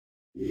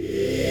Welcome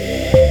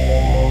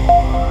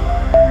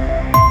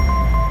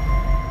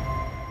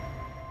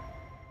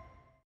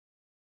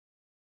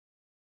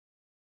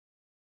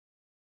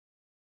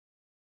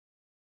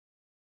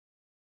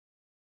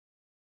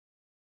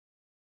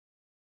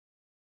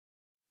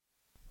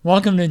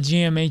to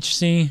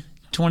GMHC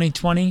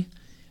 2020.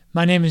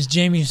 My name is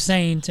Jamie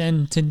Saint,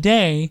 and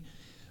today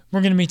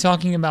we're going to be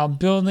talking about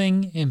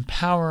building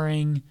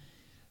empowering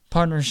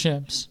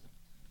partnerships.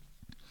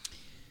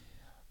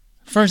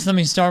 First, let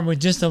me start with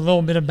just a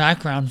little bit of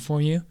background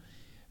for you.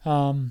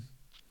 And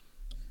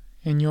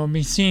you'll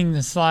be seeing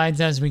the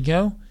slides as we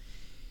go.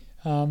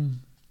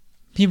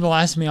 People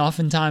ask me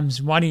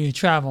oftentimes, why do you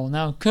travel?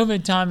 Now,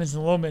 COVID time is a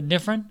little bit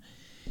different.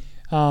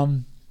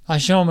 I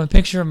show them a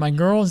picture of my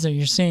girls that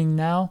you're seeing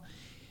now,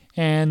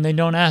 and they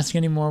don't ask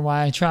anymore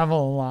why I travel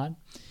a lot.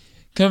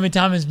 COVID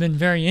time has been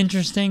very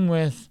interesting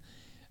with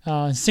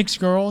 6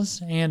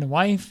 girls and a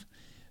wife,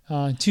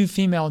 2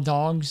 female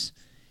dogs.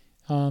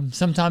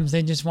 Sometimes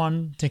they just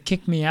want to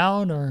kick me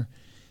out, or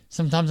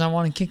sometimes I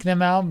want to kick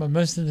them out, but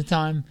most of the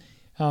time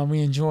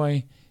we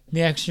enjoy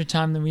the extra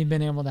time that we've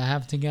been able to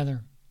have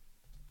together.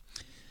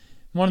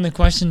 One of the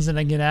questions that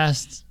I get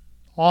asked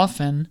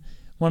often,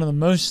 one of the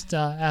most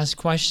asked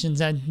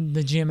questions at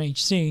the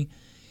GMHC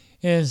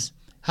is,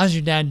 how's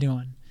your dad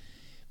doing?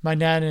 My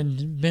dad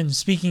had been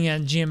speaking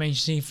at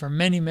GMHC for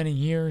many, many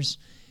years,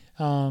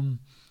 up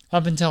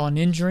until an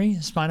injury,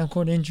 a spinal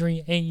cord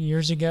injury 8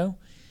 years ago.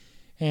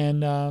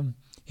 And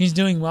he's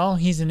doing well.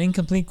 He's an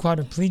incomplete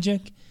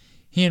quadriplegic.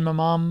 He and my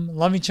mom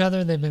love each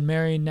other. They've been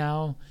married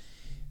now,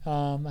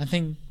 I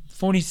think,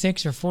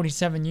 46 or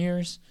 47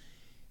 years.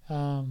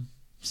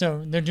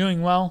 So they're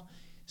doing well.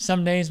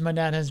 Some days my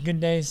dad has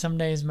good days. Some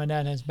days my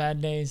dad has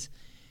bad days.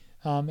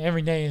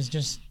 Every day is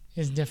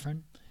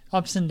different.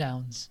 Ups and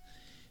downs.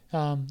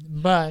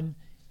 But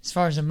as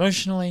far as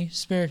emotionally,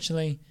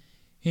 spiritually,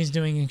 he's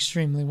doing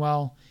extremely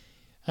well.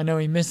 I know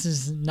he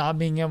misses not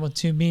being able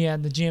to be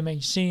at the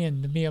GMHC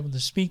and to be able to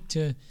speak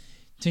to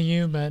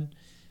you, but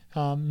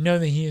know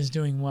that he is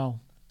doing well.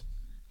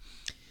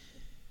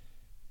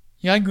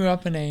 Yeah, I grew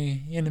up in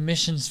a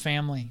missions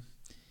family.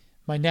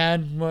 My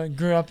dad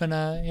grew up in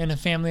a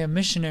family of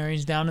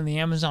missionaries down in the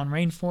Amazon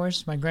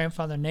rainforest. My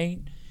grandfather,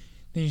 Nate,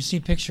 that you see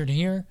pictured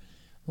here,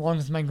 along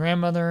with my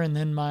grandmother, and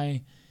then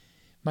my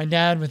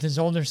dad with his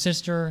older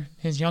sister.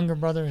 His younger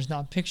brother is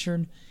not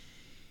pictured.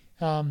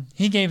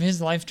 He gave his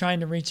life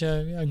trying to reach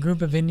a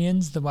group of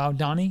Indians, the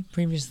Waodani,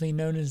 previously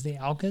known as the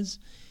Aucas,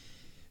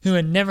 who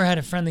had never had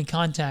a friendly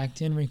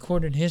contact in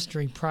recorded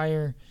history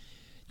prior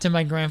to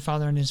my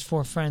grandfather and his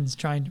 4 friends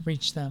trying to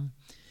reach them.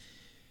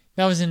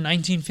 That was in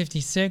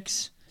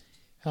 1956,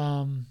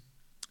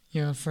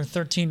 for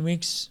 13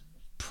 weeks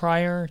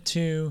prior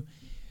to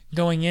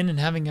going in and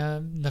having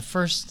the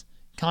first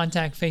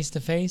contact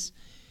face-to-face.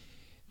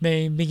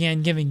 They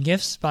began giving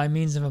gifts by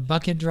means of a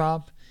bucket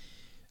drop.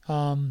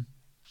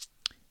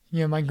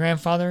 My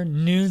grandfather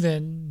knew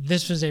that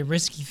this was a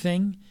risky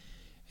thing,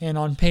 and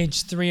on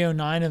page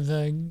 309 of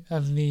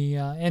the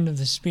End of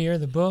the Spear,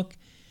 the book,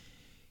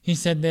 he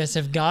said this: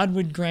 if God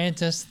would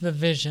grant us the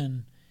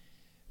vision,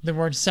 the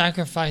word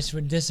sacrifice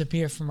would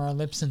disappear from our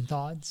lips and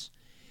thoughts.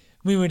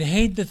 We would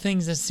hate the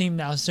things that seem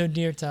now so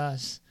dear to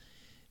us,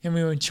 and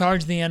we would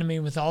charge the enemy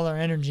with all our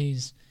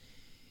energies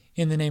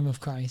in the name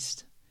of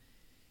Christ.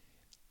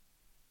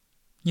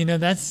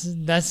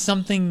 That's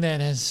something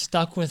that has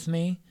stuck with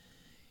me.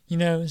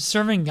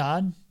 Serving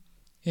God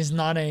is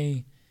not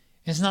a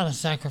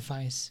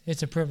sacrifice.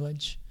 It's a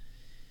privilege.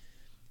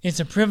 It's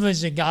a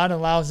privilege that God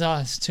allows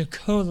us to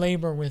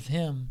co-labor with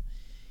Him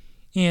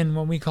in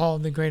what we call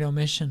the Great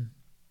Omission.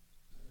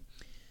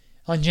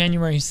 On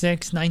January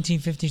 6,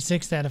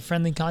 1956, they had a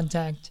friendly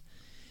contact.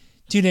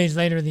 2 days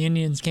later, the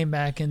Indians came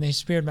back and they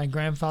speared my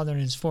grandfather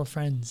and his 4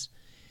 friends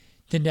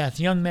to death.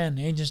 Young men,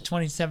 ages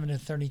 27 to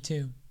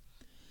 32.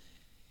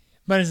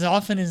 But as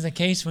often is the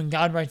case when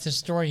God writes a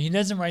story, He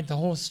doesn't write the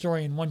whole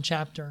story in one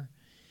chapter.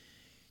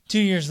 2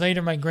 years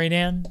later, my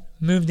great-aunt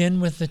moved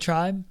in with the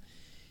tribe,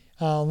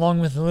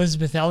 along with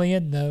Elizabeth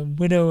Elliott, the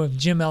widow of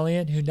Jim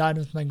Elliott, who died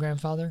with my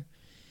grandfather.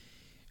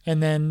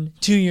 And then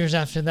 2 years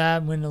after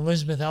that, when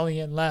Elizabeth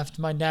Elliott left,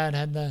 my dad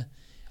had the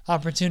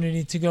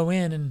opportunity to go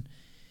in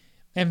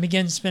and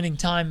begin spending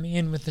time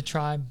in with the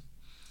tribe.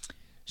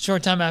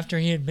 Short time after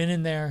he had been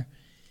in there,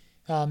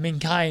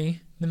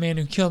 Minkai, the man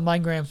who killed my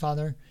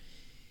grandfather,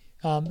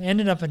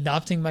 ended up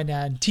adopting my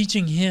dad,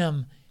 teaching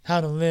him how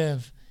to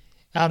live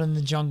out in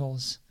the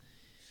jungles.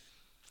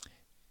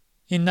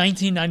 In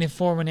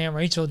 1994, when Aunt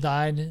Rachel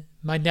died,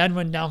 my dad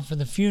went down for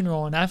the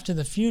funeral, and after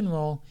the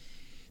funeral,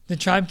 the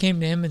tribe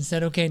came to him and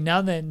said, okay,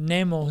 now that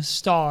Nemo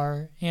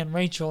Star, Aunt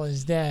Rachel,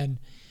 is dead,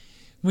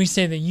 we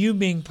say that you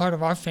being part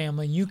of our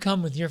family, you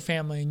come with your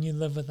family and you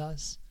live with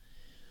us.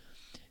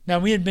 Now,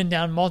 we had been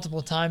down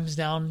multiple times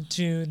down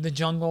to the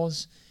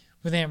jungles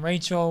with Aunt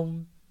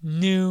Rachel,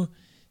 knew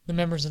the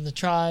members of the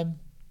tribe,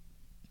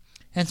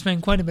 and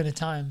spent quite a bit of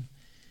time.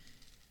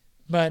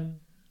 But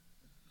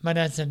my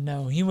dad said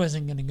no, he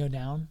wasn't going to go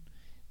down.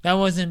 That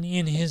wasn't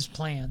in his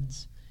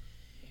plans.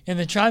 And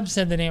the tribe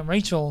said that Aunt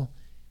Rachel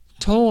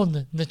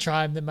told the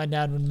tribe that my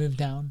dad would move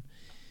down.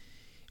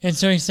 And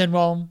so he said,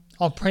 well,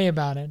 I'll pray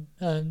about it.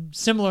 A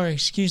similar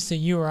excuse that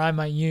you or I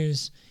might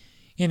use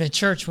in a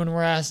church when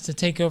we're asked to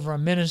take over a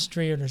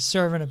ministry or to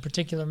serve in a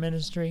particular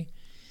ministry.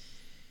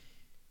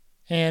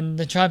 And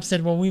the tribe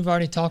said, well, we've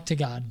already talked to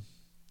God.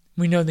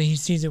 We know that he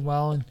sees it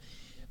well. And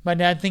my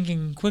dad,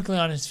 thinking quickly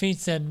on his feet,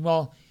 said,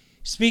 well,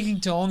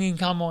 speaking to Ongi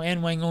Kamo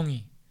and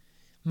Wangongi,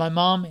 my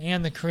mom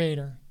and the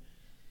Creator.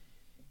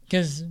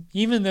 Because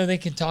even though they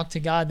could talk to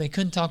God, they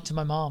couldn't talk to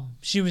my mom.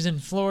 She was in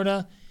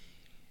Florida.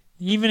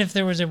 Even if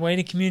there was a way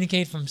to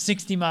communicate from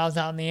 60 miles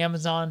out in the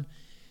Amazon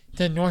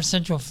to north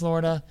central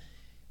Florida,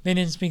 they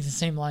didn't speak the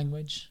same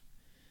language.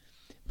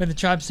 But the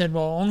tribe said,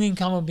 well, Ongi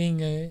Kamo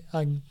being a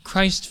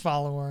Christ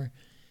follower,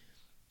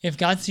 if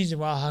God sees it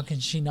well, how can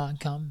she not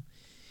come?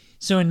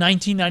 So in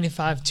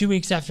 1995, 2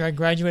 weeks after I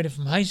graduated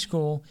from high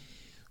school,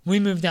 we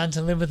moved down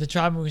to live with the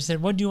tribe, and we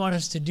said, what do you want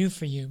us to do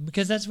for you?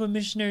 Because that's what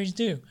missionaries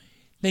do.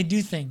 They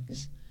do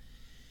things.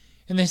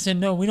 And they said,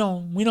 no, we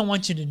don't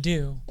want you to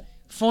do.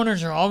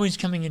 Foreigners are always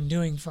coming and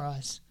doing for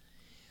us.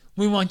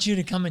 We want you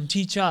to come and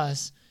teach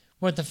us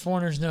what the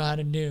foreigners know how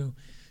to do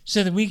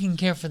so that we can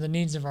care for the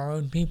needs of our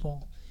own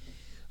people.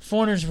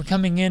 Foreigners were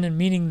coming in and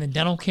meeting the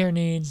dental care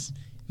needs,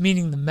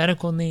 meeting the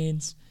medical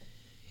needs,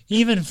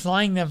 even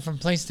flying them from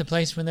place to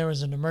place when there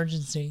was an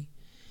emergency.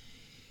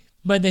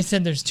 But they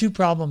said there's two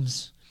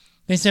problems.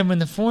 They said when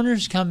the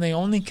foreigners come, they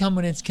only come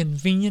when it's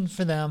convenient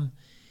for them,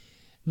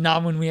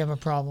 not when we have a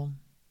problem.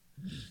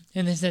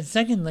 And they said,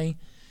 secondly,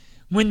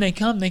 when they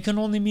come, they can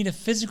only meet a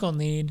physical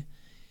need,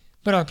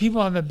 but our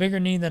people have a bigger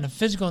need than a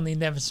physical need.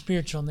 They have a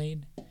spiritual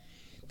need.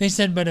 They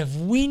said, but if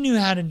we knew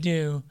how to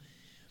do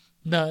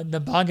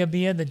the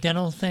Bhagabia, the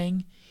dental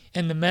thing,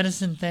 and the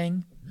medicine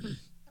thing,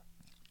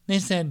 they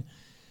said,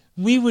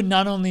 we would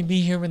not only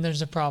be here when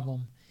there's a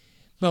problem,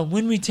 but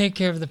when we take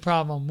care of the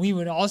problem, we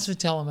would also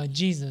tell them that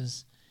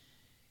Jesus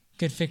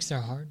could fix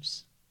their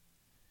hearts.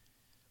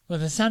 Well,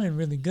 that sounded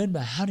really good,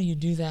 but how do you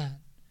do that?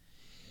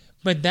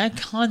 But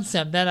that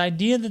concept, that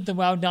idea that the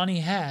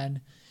Waodani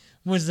had,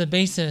 was the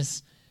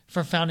basis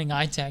for founding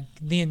ITEC,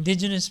 the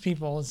Indigenous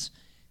Peoples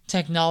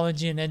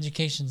Technology and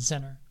Education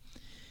Center.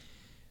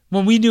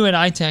 What we do at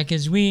ITEC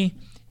is we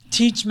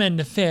teach men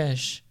to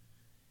fish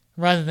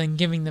rather than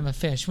giving them a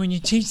fish. When you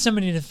teach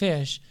somebody to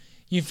fish,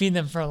 you feed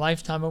them for a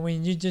lifetime, but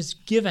when you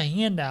just give a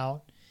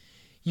handout,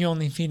 you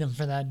only feed them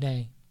for that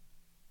day.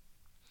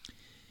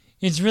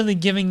 It's really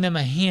giving them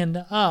a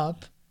hand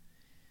up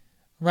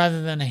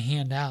rather than a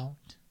hand out.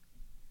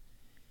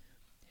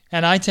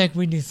 At ITEC,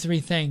 we do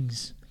three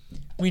things.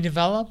 We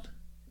develop,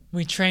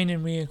 we train,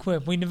 and we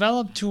equip. We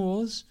develop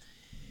tools,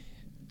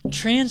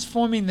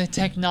 transforming the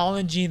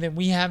technology that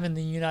we have in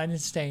the United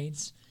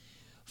States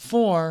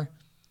for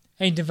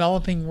a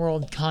developing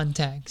world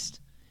context.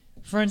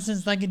 For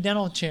instance, like a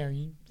dental chair.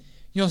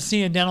 You'll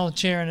see a dental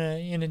chair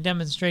in a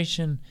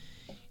demonstration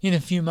in a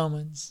few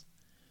moments.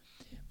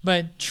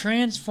 But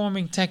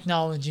transforming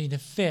technology to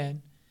fit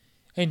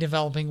a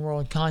developing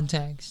world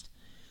context.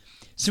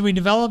 So we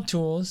develop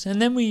tools,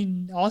 and then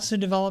we also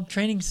develop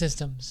training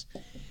systems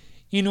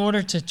in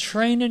order to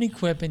train and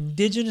equip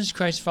Indigenous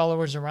Christ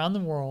followers around the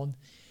world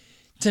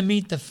to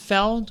meet the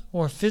felt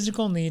or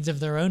physical needs of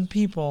their own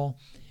people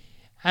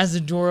as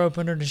a door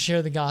opener to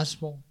share the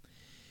gospel.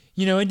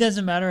 You know, it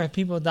doesn't matter if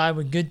people die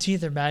with good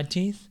teeth or bad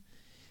teeth,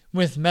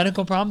 with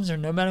medical problems or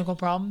no medical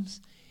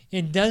problems.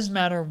 It does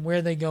matter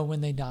where they go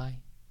when they die.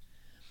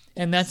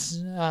 And that's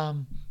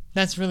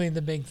really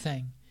the big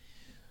thing.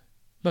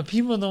 But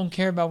people don't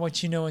care about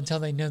what you know until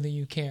they know that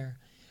you care.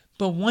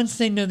 But once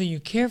they know that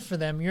you care for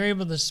them, you're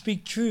able to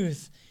speak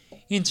truth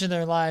into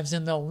their lives,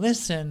 and they'll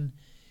listen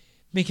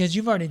because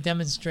you've already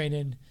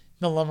demonstrated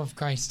the love of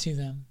Christ to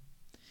them.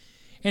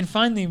 And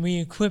finally, we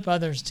equip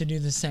others to do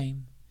the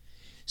same.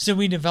 So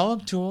we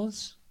develop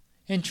tools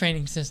and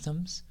training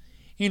systems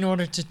in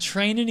order to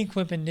train and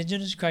equip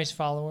Indigenous Christ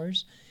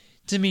followers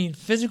to meet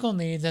physical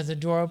needs as a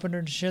door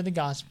opener to share the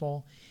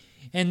gospel,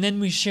 and then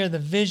we share the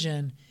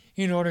vision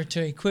in order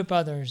to equip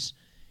others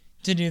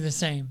to do the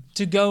same,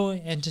 to go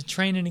and to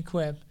train and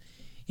equip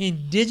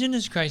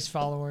Indigenous Christ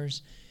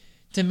followers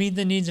to meet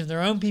the needs of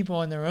their own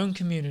people and their own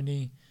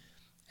community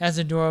as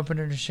a door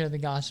opener to share the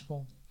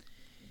gospel.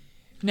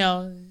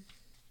 Now,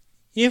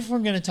 if we're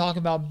going to talk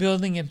about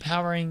building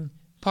empowering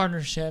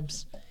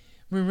partnerships,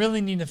 we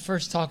really need to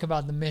first talk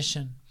about the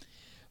mission.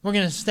 We're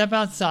going to step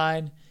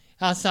outside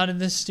of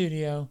this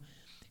studio,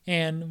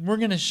 and we're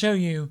going to show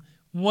you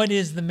what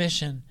is the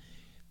mission.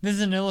 This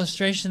is an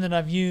illustration that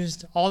I've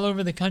used all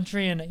over the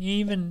country and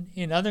even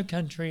in other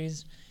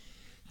countries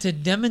to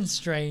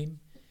demonstrate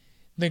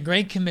the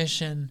Great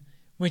Commission,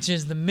 which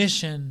is the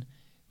mission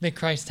that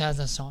Christ has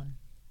us on.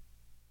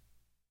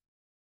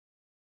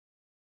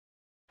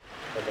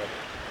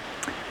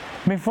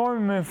 Before we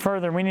move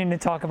further, we need to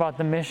talk about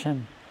the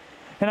mission.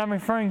 And I'm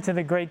referring to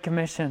the Great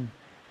Commission.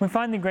 We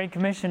find the Great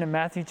Commission in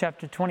Matthew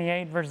chapter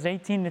 28, verses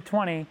 18 to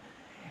 20,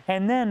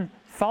 and then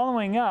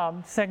following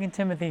up 2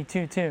 Timothy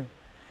 2:2.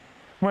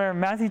 Where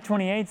Matthew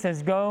 28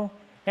 says, go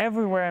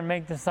everywhere and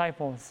make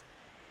disciples.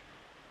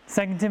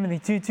 2 Timothy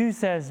 2:2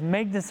 says,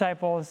 make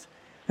disciples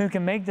who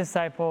can make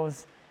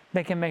disciples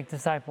that can make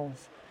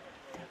disciples.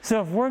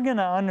 So if we're going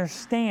to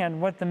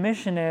understand what the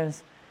mission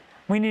is,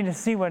 we need to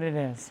see what it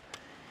is.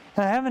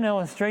 And I have an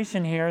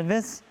illustration here.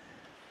 This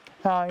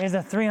is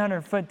a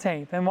 300-foot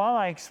tape. And while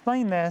I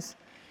explain this,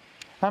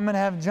 I'm going to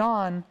have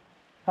John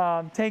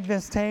take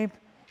this tape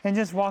and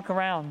just walk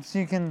around so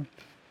you can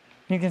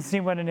see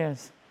what it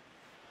is.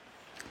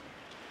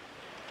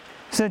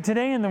 So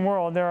today in the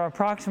world, there are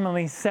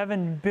approximately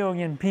 7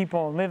 billion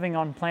people living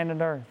on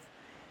planet Earth.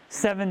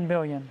 7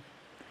 billion.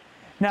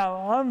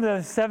 Now, of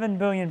those 7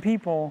 billion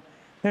people,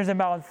 there's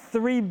about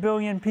 3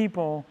 billion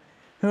people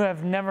who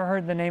have never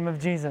heard the name of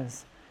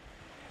Jesus.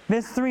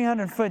 This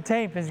 300-foot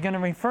tape is going to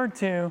refer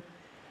to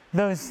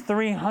those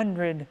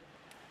 300,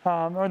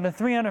 or the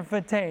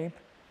 300-foot tape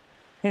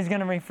is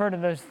going to refer to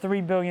those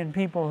 3 billion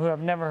people who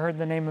have never heard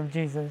the name of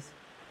Jesus.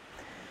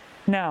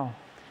 Now,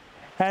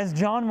 as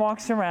John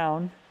walks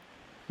around,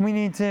 we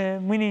need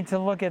to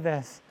look at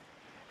this.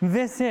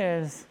 This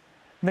is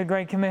the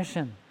Great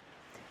Commission.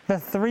 The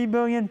 3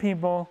 billion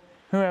people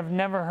who have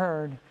never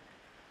heard.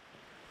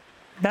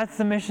 That's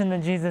the mission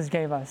that Jesus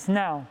gave us.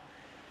 Now,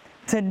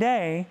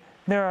 today,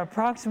 there are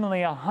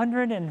approximately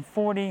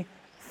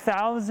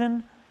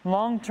 140,000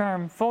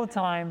 long-term,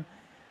 full-time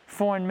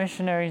foreign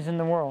missionaries in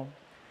the world.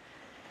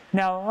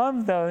 Now,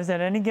 of those,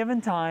 at any given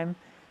time,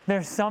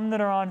 there's some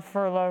that are on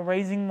furlough,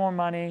 raising more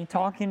money,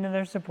 talking to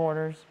their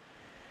supporters.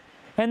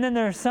 And then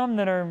there are some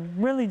that are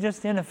really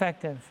just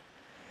ineffective.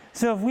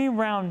 So if we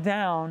round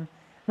down,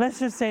 let's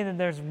just say that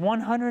there's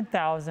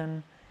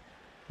 100,000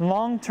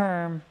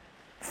 long-term,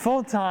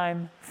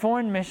 full-time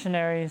foreign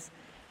missionaries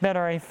that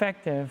are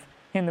effective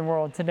in the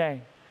world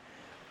today.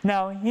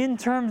 Now, in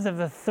terms of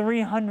the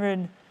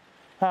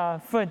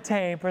 300-foot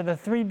tape, or the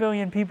 3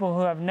 billion people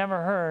who have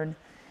never heard,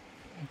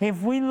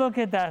 if we look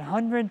at that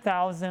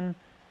 100,000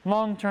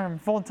 long-term,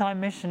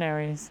 full-time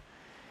missionaries,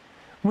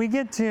 we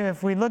get to,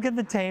 if we look at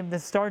the tape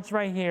that starts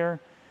right here,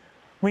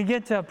 we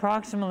get to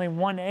approximately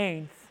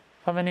 1/8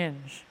 of an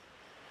inch.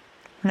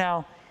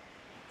 Now,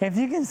 if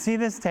you can see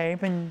this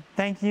tape, and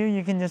thank you,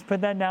 you can just put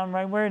that down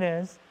right where it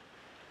is.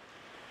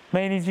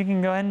 Ladies, you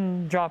can go ahead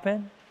and drop it.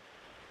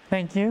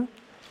 Thank you.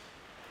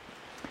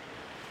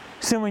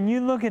 So when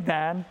you look at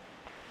that,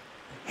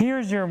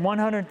 here's your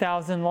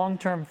 100,000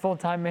 long-term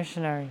full-time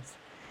missionaries.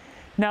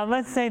 Now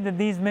let's say that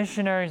these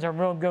missionaries are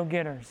real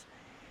go-getters.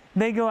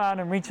 They go out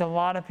and reach a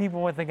lot of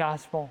people with the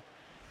gospel.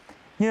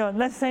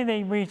 Let's say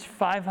they reach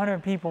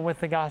 500 people with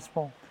the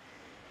gospel.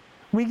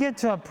 We get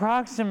to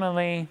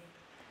approximately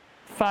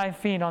 5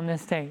 feet on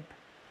this tape,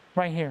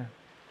 right here.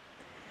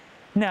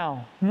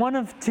 Now, one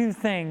of two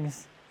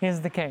things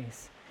is the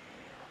case.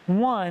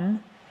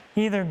 One,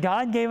 either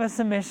God gave us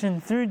a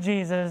mission through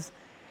Jesus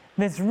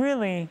that's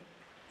really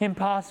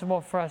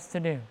impossible for us to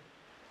do.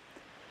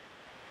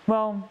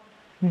 Well,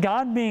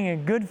 God being a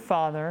good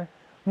Father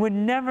would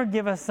never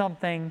give us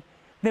something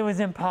that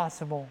was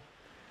impossible.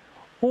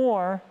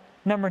 Or,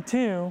 number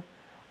two,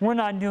 we're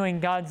not doing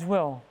God's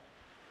will,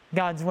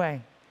 God's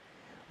way.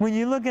 When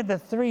you look at the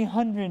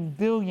 300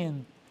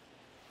 billion,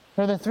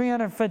 or the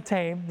 300-foot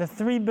tape, the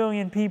 3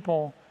 billion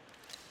people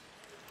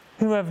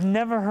who have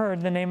never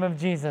heard the name of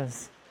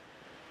Jesus,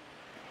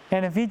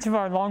 and if each of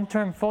our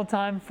long-term,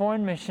 full-time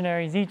foreign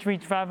missionaries each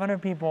reach 500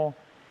 people,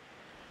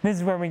 this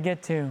is where we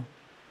get to.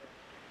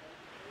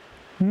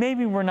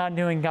 Maybe we're not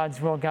doing God's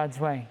will, God's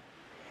way.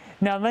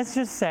 Now, let's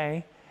just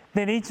say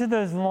that each of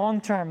those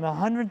long-term, the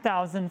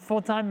 100,000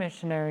 full-time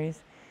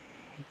missionaries,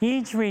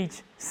 each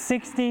reach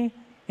 60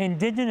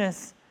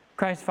 indigenous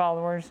Christ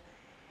followers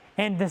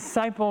and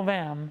disciple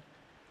them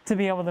to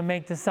be able to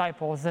make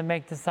disciples that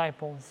make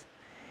disciples.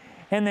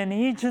 And then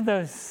each of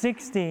those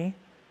 60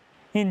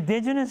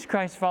 indigenous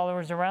Christ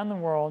followers around the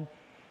world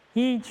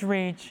each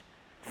reach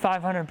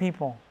 500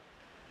 people.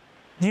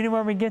 Do you know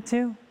where we get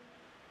to?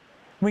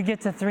 We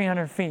get to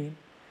 300 feet.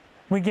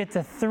 We get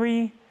to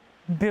 3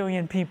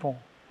 billion people.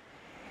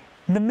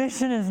 The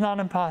mission is not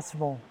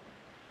impossible.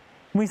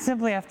 We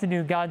simply have to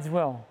do God's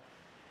will,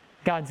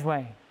 God's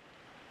way.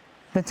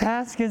 The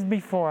task is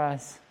before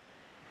us,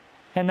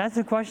 and that's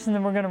a question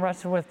that we're going to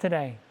wrestle with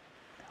today.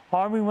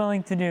 Are we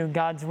willing to do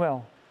God's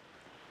will,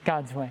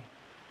 God's way?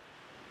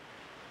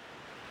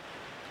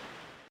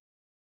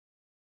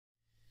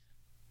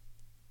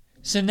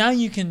 So now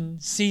you can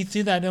see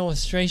through that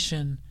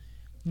illustration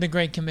the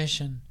Great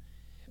Commission.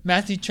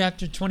 Matthew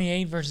chapter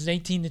 28, verses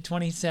 18 to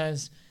 20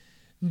 says,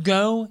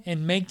 "Go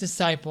and make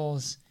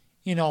disciples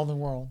in all the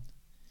world."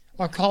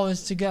 Our call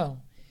is to go.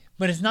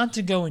 But it's not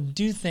to go and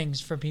do things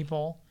for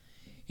people.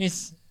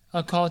 It's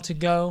a call to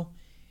go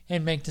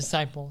and make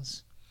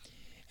disciples.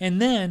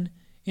 And then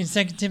in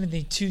 2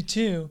 Timothy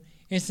 2:2,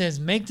 it says,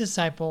 make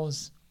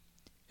disciples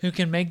who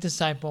can make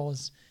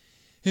disciples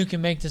who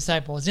can make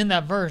disciples. In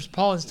that verse,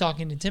 Paul is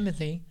talking to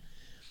Timothy,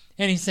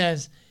 and he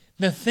says,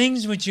 "The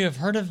things which you have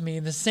heard of me,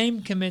 the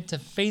same commit to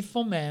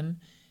faithful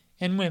men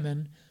and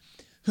women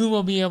who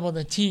will be able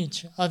to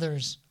teach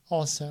others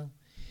also."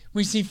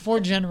 We see 4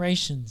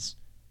 generations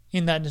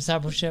in that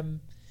discipleship.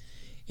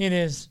 It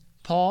is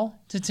Paul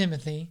to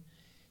Timothy,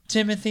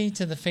 Timothy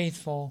to the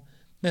faithful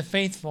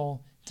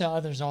to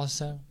others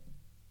also.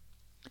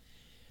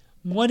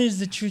 What is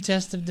the true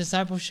test of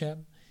discipleship?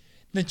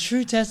 The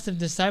true test of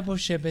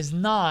discipleship is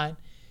not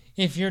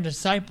if your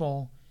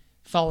disciple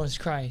follows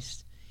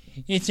Christ.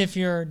 It's if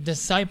your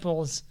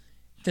disciple's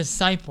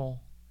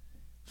disciple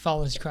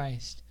follows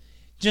Christ.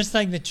 Just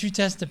like the true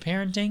test of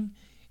parenting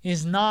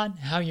is not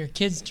how your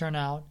kids turn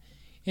out,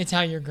 it's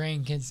how your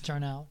grandkids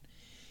turn out.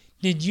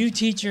 Did you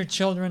teach your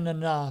children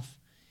enough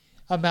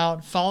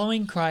about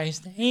following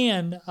Christ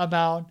and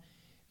about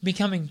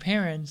becoming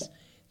parents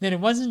that it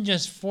wasn't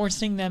just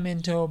forcing them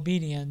into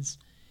obedience,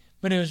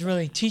 but it was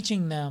really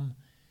teaching them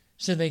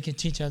so they could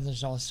teach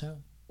others also?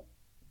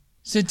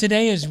 So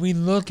today, as we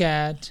look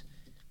at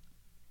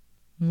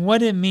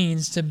what it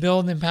means to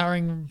build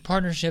empowering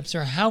partnerships,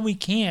 or how we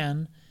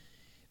can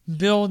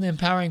build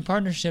empowering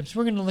partnerships,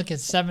 we're going to look at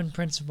 7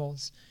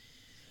 principles.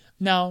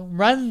 Now,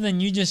 rather than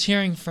you just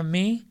hearing from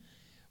me,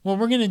 what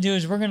we're going to do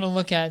is we're going to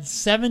look at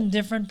 7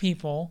 different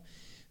people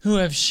who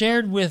have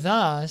shared with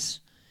us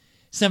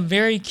some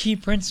very key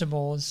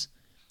principles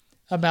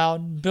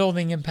about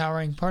building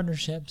empowering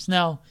partnerships.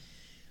 Now,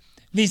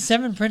 these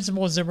 7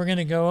 principles that we're going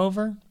to go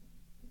over,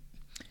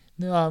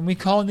 we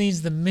call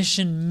these the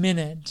Mission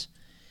Minute.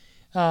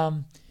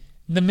 The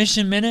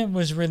Mission Minute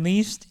was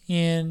released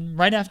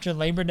right after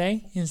Labor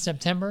Day in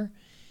September,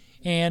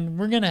 and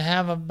we're going to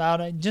have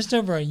about just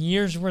over a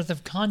year's worth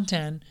of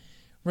content,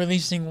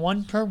 releasing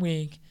one per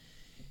week,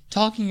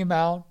 talking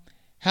about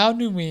how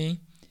do we,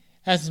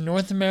 as the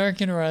North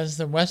American or as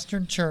the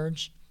Western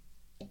Church,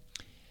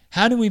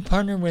 how do we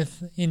partner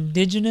with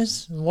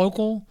indigenous,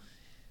 local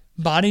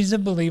bodies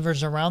of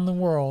believers around the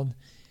world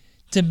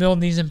to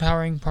build these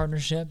empowering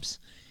partnerships?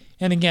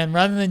 And again,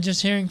 rather than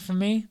just hearing from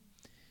me,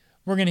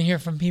 we're going to hear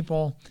from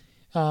people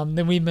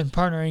that we've been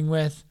partnering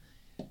with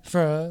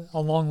for a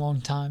long, long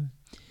time.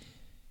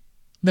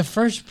 The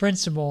first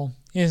principle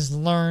is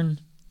learn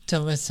to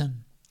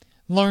listen.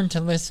 Learn to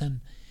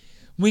listen.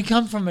 We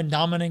come from a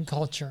dominant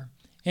culture.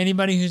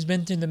 Anybody who's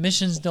been through the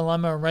missions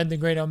dilemma or read The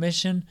Great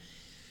Omission,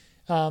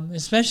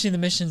 especially the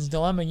missions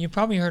dilemma, you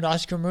probably heard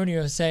Oscar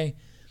Murillo say,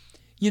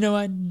 you know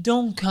what,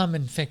 don't come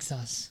and fix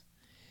us.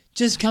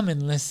 Just come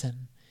and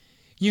listen.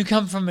 You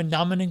come from a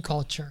dominant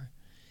culture.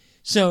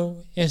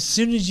 So as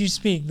soon as you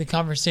speak, the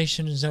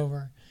conversation is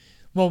over.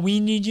 What we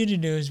need you to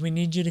do is we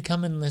need you to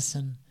come and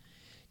listen.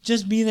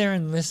 Just be there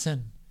and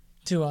listen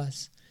to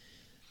us.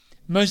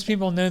 Most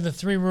people know the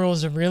 3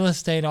 rules of real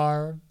estate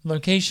are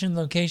location,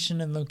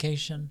 location, and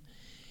location.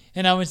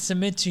 And I would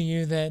submit to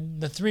you that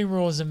the 3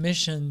 rules of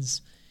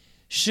missions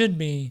should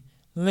be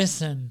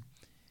listen,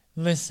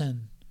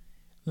 listen,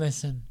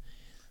 listen.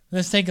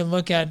 Let's take a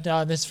look at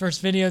this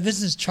first video.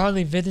 This is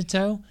Charlie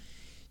Vitito.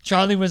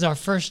 Charlie was our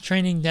first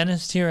training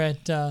dentist here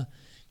at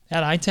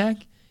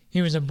iTech.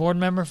 He was a board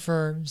member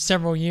for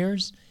several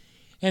years.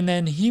 And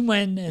then he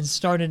went and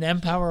started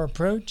Empower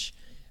Approach,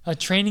 a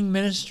training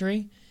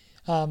ministry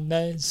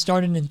that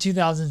started in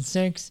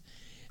 2006.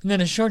 And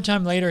then a short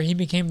time later, he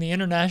became the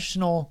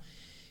international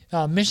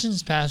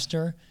missions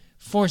pastor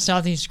for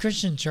Southeast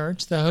Christian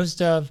Church, the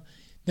host of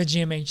the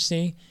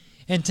GMHC.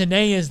 And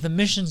today is the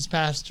missions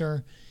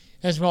pastor,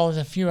 as well as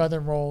a few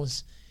other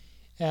roles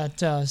at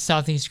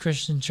Southeast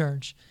Christian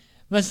Church.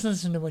 Let's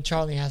listen to what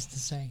Charlie has to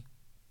say.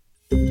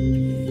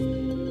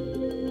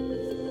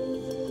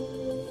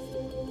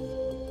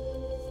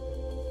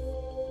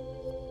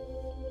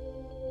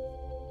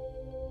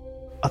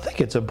 I think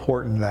it's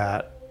important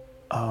that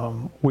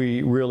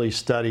we really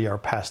study our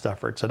past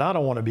efforts. And I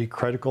don't want to be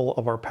critical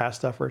of our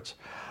past efforts.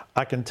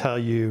 I can tell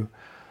you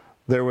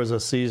there was a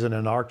season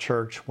in our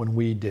church when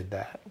we did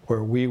that,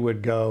 where we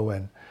would go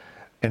and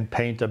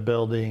paint a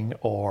building,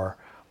 or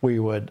we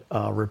would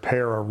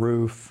repair a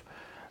roof,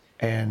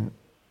 and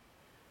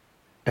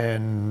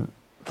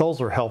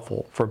those are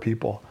helpful for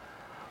people.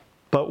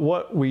 But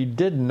what we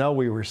didn't know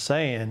we were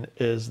saying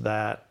is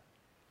that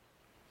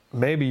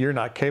maybe you're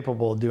not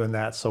capable of doing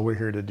that, so we're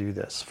here to do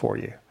this for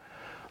you.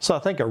 So I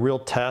think a real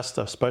test,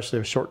 especially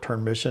of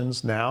short-term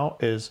missions now,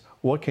 is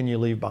what can you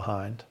leave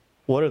behind?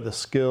 What are the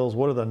skills,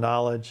 what are the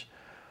knowledge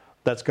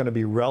that's going to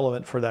be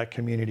relevant for that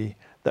community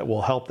that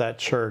will help that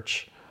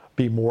church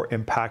be more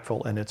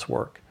impactful in its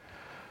work?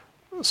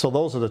 So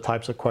those are the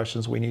types of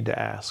questions we need to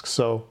ask.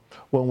 So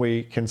when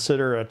we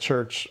consider a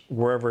church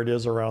wherever it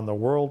is around the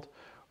world,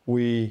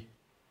 we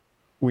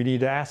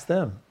need to ask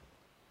them,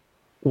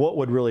 what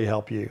would really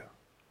help you?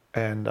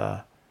 And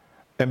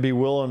be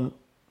willing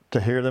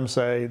to hear them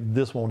say,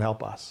 this won't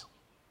help us,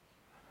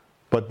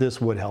 but this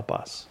would help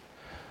us.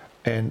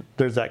 And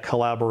there's that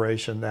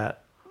collaboration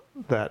that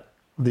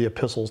the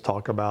epistles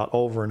talk about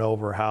over and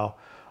over, how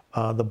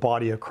the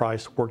body of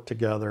Christ work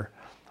together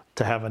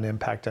to have an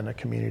impact in a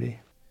community.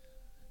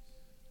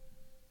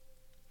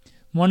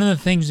 One of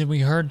the things that we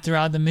heard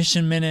throughout the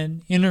Mission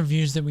Minute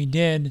interviews that we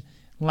did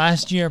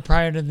last year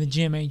prior to the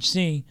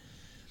GMHC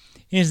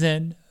is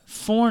that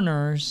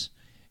foreigners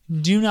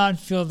do not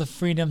feel the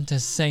freedom to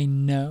say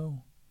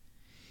no.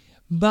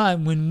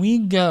 But when we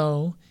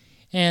go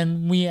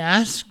and we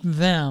ask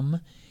them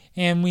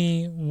and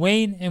we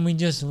wait and we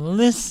just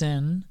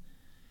listen,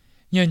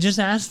 just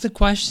ask the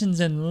questions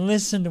and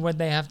listen to what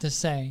they have to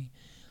say.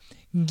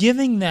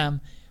 Giving them,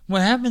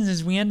 what happens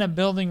is we end up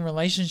building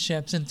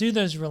relationships, and through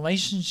those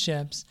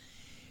relationships,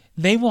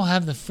 they will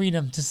have the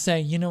freedom to say,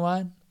 you know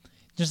what,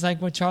 just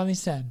like what Charlie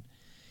said,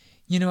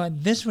 you know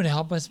what, this would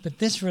help us, but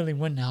this really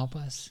wouldn't help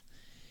us.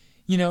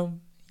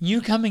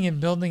 You coming and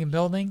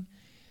building,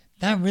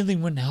 that really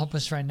wouldn't help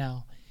us right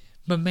now.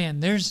 But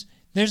man, there's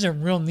a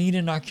real need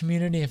in our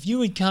community. If you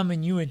would come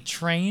and you would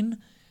train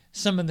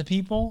some of the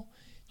people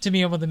to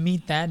be able to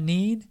meet that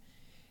need,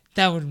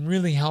 that would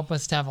really help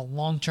us to have a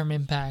long-term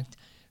impact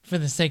for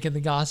the sake of the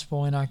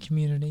gospel in our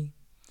community.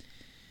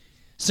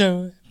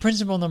 So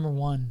principle number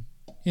 1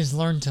 is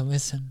learn to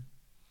listen.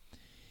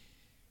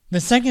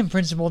 The second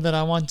principle that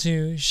I want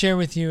to share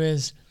with you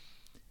is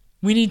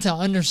we need to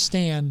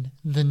understand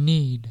the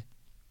need.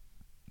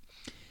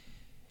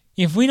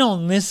 If we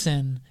don't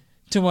listen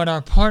to what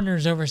our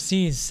partners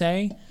overseas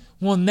say,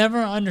 we'll never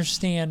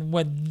understand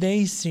what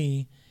they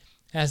see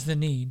as the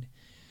need.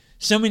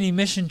 So many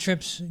mission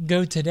trips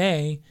go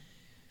today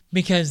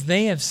because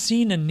they have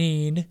seen a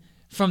need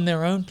from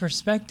their own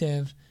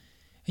perspective.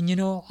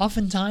 And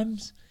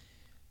oftentimes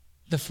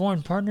the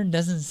foreign partner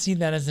doesn't see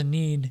that as a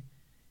need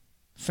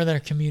for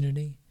their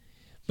community.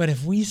 But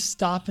if we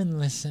stop and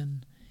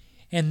listen,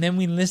 and then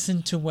we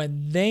listen to what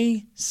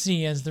they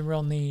see as the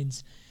real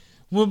needs,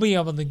 we'll be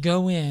able to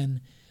go in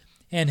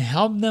and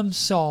help them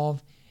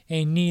solve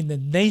a need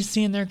that they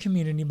see in their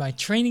community by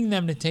training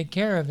them to take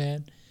care of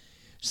it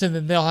so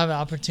that they'll have an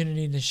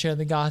opportunity to share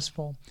the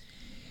gospel.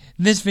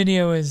 This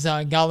video is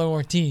Galo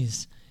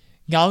Ortiz.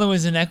 Galo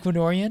is an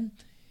Ecuadorian.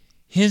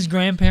 His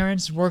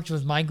grandparents worked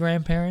with my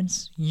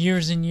grandparents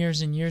years and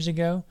years and years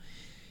ago.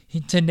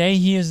 Today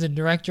he is the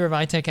director of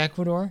ITEC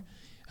Ecuador,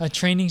 a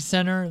training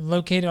center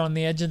located on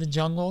the edge of the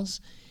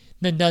jungles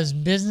that does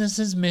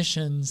businesses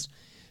missions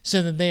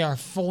so that they are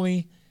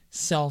fully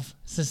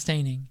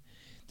self-sustaining.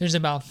 There's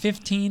about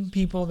 15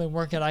 people that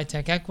work at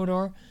ITEC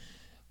Ecuador.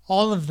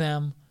 All of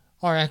them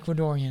are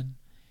Ecuadorian.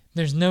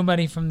 There's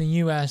nobody from the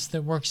U.S.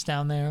 that works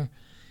down there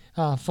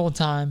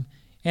full-time,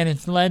 and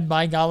it's led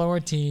by Galo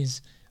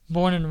Ortiz,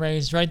 born and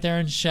raised right there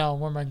in Shell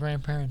where my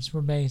grandparents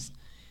were based.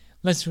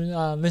 Let's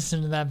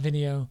listen to that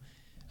video.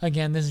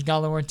 Again, this is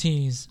Galo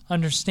Ortiz.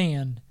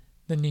 Understand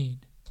the need.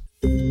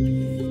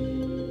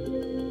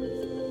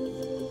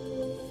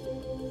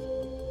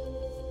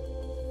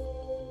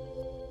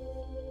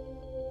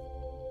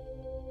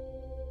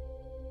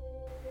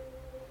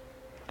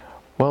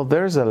 Well,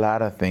 there's a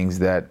lot of things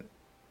that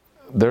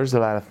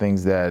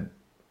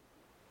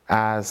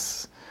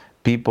as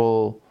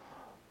people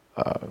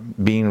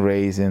being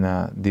raised in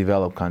a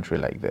developed country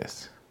like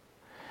this,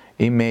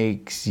 it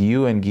makes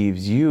you and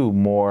gives you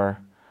more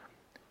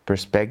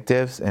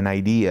perspectives and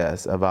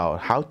ideas about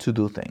how to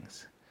do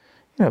things.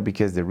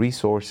 Because the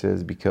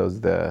resources,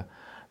 because the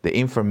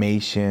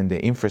information,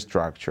 the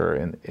infrastructure,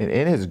 and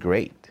it is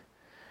great.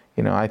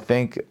 I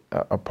think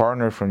a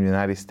partner from the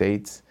United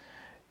States,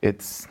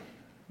 it's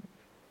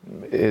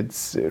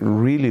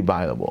really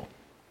valuable.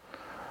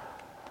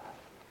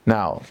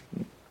 Now,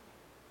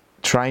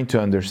 trying to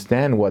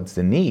understand what's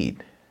the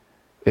need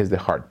is the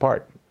hard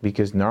part,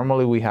 because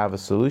normally we have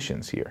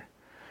solutions here.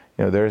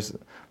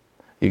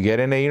 You get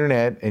in the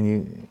internet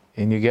and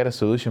you get a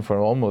solution for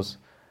almost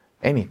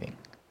anything.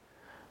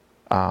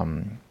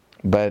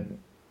 But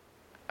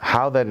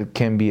how that it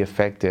can be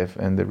effective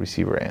in the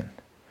receiver end,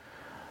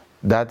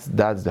 that's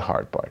the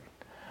hard part.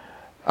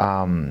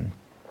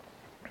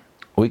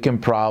 We can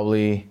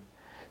probably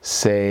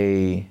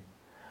say,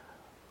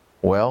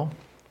 well,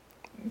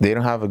 they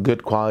don't have a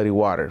good quality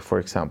water, for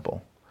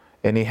example,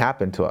 and it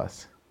happened to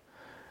us.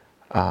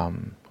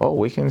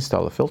 We can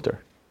install a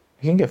filter.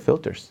 You can get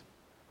filters.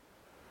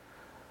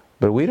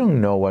 But we don't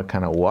know what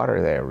kind of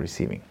water they are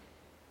receiving.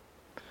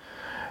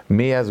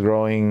 Me, as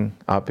growing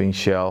up in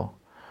Shell,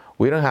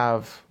 we don't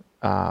have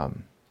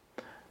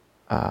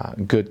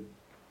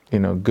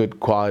good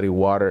quality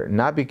water,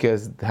 not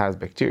because it has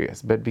bacteria,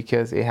 but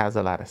because it has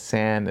a lot of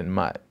sand and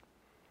mud.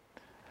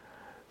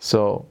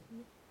 So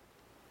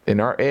in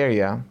our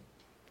area,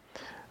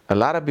 a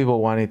lot of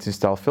people wanted to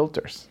install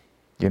filters.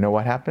 You know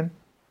what happened?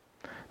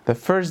 The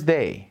first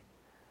day,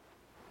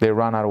 they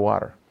run out of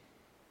water.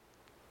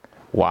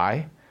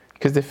 Why?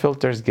 Because the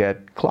filters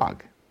get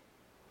clogged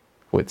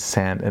with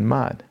sand and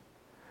mud.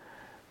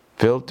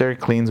 Filter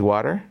cleans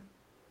water?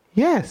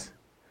 Yes.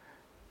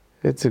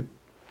 It's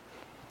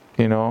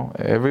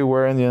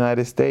everywhere in the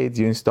United States,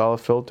 you install a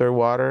filter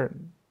water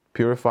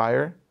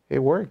purifier, it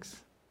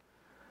works.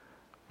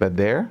 But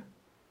there,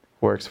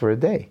 works for a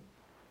day.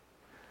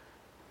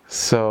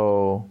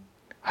 So,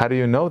 how do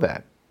you know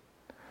that?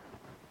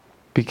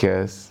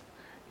 Because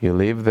you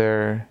live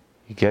there,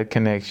 you get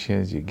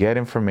connections, you get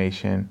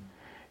information,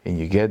 and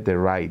you get the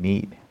right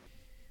need.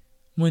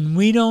 When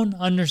we don't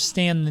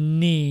understand the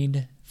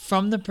need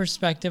from the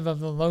perspective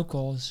of the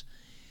locals,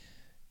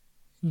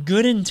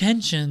 good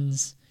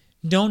intentions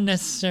don't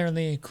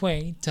necessarily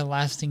equate to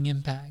lasting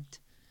impact.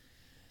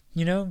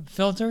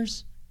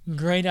 Filters,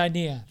 Great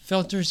idea.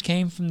 Filters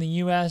came from the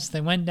U.S.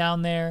 They went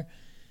down there,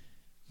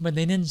 but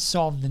they didn't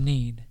solve the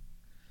need.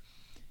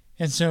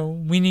 And so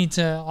we need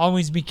to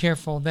always be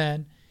careful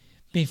that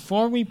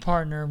before we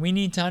partner, we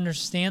need to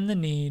understand the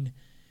need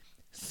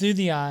through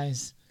the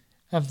eyes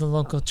of the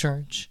local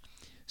church.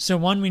 So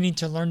 1, we need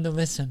to learn to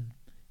listen.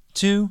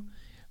 2,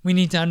 we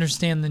need to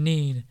understand the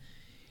need.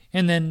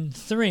 And then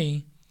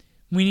 3,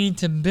 we need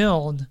to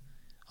build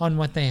on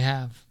what they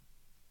have.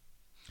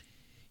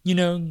 You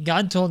know,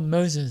 God told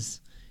Moses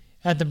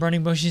at the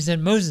burning bush, he said,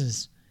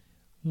 Moses,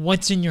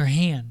 what's in your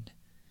hand?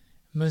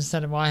 Moses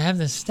said, well, I have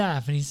this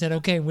staff. And he said,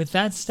 okay, with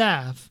that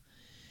staff,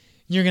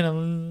 you're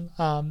going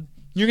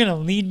to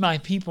lead my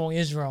people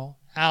Israel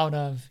out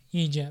of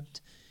Egypt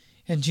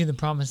and to the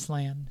promised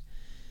land.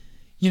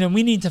 You know,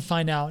 we need to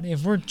find out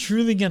if we're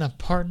truly going to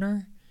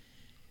partner,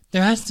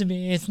 there has to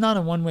be, it's not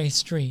a one-way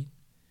street.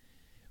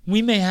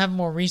 We may have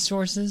more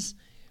resources,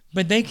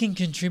 but they can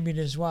contribute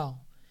as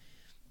well.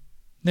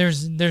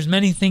 There's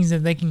many things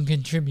that they can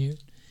contribute.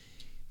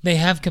 They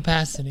have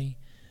capacity.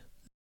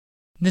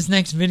 This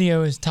next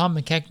video is Tom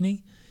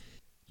McKechnie.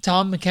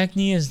 Tom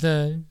McKechnie is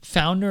the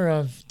founder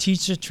of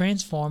Teach to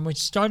Transform, which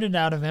started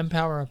out of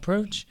Empower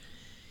Approach.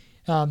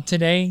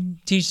 Today,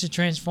 Teach to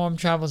Transform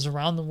travels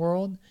around the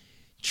world,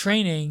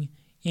 training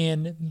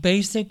in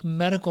basic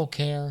medical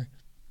care.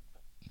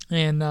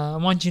 And I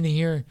want you to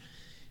hear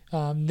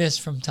this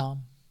from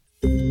Tom.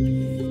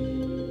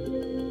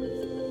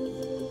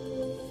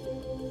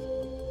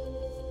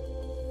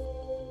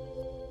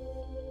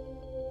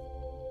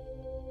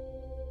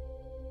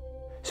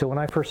 So when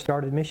I first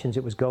started missions,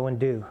 it was go and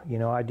do. You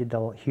know, I did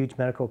the huge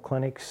medical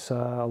clinics,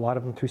 a lot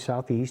of them through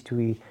Southeast.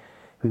 We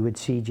would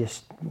see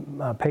just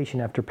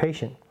patient after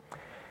patient.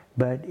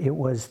 But it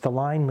was, the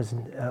line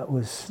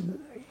was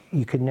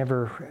you could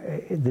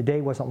never, the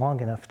day wasn't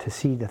long enough to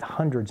see the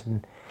hundreds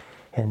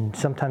and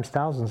sometimes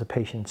thousands of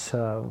patients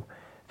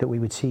that we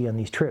would see on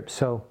these trips.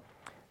 So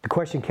the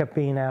question kept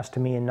being asked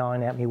to me and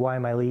gnawing at me, why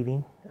am I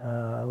leaving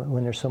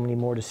when there's so many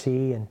more to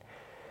see? And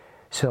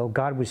so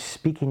God was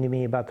speaking to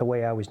me about the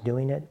way I was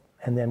doing it.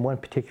 And then one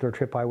particular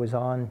trip I was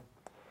on,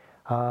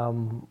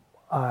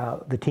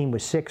 the team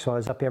was sick, so I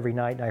was up every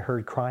night and I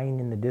heard crying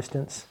in the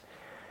distance.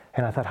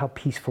 And I thought, how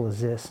peaceful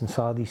is this? And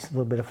saw these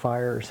little bit of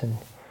fires.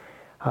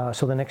 And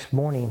so the next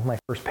morning, my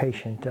first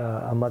patient,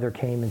 a mother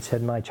came and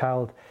said, my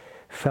child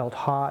felt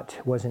hot,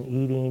 wasn't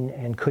eating,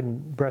 and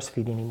couldn't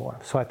breastfeed anymore.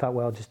 So I thought,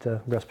 well, just a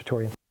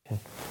respiratory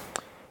infection.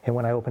 And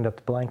when I opened up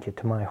the blanket,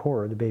 to my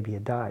horror, the baby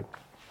had died.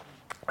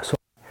 So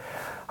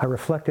I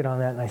reflected on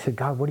that and I said,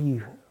 God, what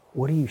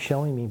are you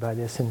showing me by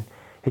this? And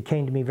it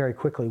came to me very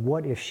quickly.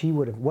 What if she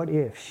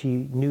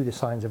knew the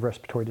signs of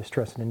respiratory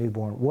distress in a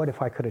newborn? What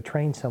if I could have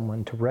trained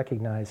someone to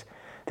recognize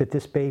that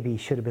this baby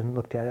should have been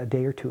looked at a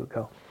day or two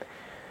ago?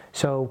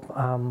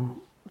 So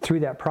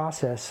through that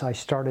process, I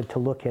started to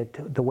look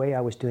at the way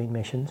I was doing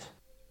missions.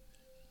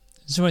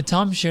 So what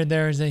Tom shared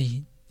there is that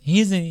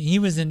he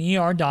was an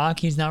ER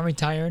doc. He's now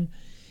retired,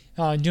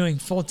 doing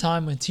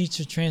full-time with Teach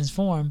to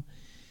Transform.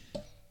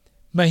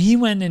 But he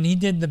went and he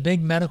did the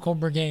big medical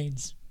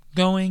brigades,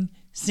 going,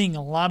 seeing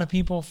a lot of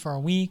people for a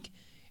week,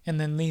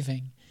 and then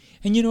leaving.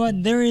 And you know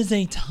what? There is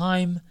a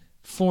time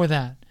for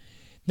that.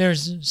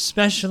 There's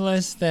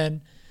specialists that,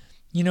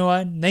 you know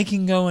what, they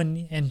can go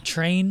and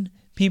train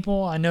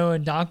people. I know a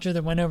doctor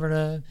that went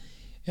over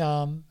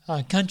to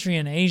a country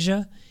in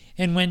Asia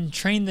and went and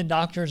trained the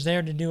doctors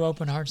there to do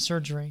open heart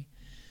surgery.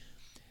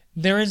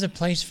 There is a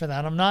place for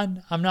that.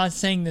 I'm not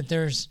saying that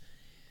there's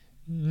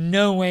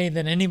no way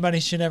that anybody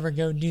should ever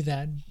go do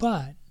that.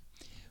 But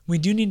we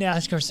do need to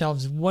ask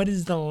ourselves, what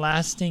is the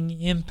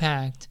lasting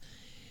impact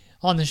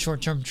on the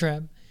short-term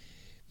trip?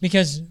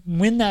 Because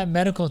when that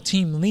medical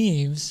team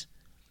leaves,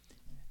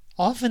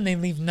 often they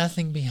leave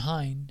nothing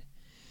behind.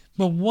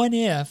 But what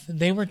if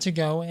they were to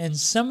go and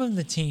some of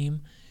the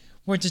team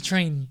were to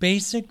train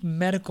basic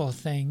medical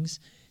things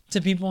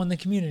to people in the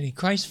community,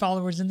 Christ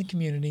followers in the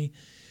community,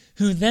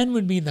 who then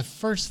would be the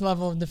first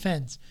level of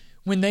defense?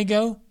 When they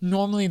go,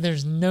 normally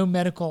there's no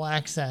medical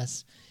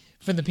access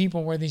for the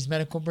people where these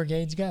medical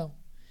brigades go.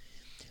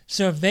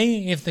 So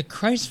if the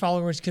Christ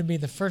followers could be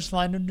the first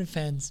line of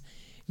defense,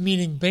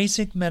 meeting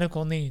basic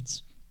medical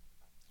needs,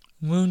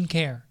 wound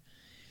care,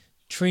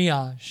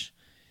 triage,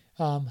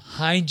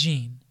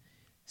 hygiene,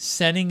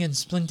 setting and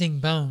splinting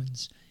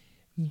bones,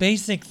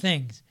 basic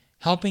things,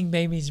 helping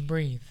babies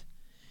breathe,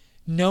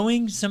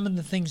 knowing some of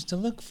the things to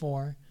look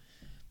for,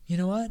 you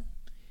know what?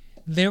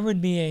 There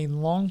would be a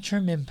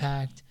long-term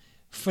impact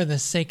for the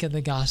sake of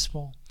the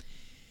gospel.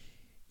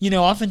 You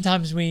know,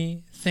 oftentimes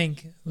we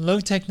think low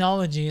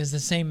technology is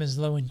the same as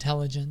low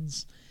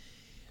intelligence.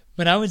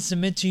 But I would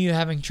submit to you,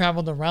 having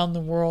traveled around the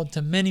world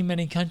to many,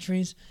 many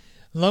countries,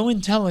 low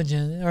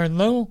intelligence or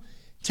low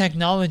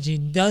technology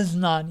does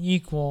not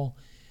equal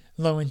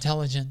low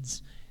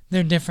intelligence.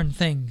 They're different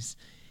things.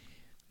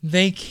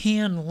 They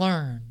can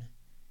learn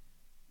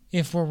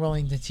if we're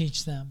willing to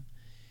teach them.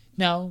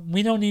 Now,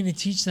 we don't need to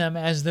teach them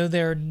as though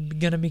they're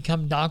going to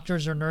become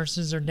doctors or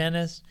nurses or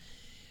dentists.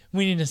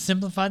 We need to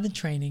simplify the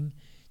training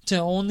to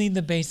only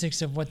the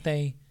basics of what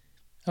they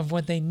of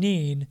what they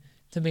need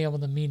to be able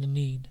to meet a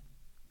need.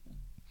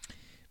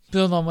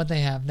 Build on what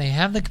they have. They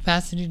have the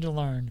capacity to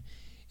learn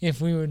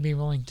if we would be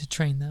willing to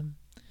train them.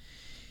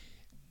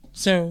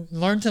 So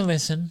learn to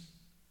listen,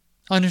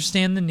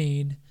 understand the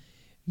need,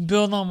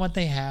 build on what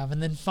they have,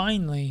 and then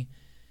finally,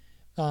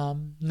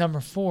 number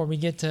 4, we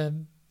get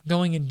to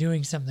going and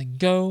doing something.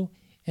 Go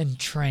and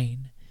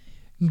train.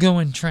 Go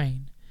and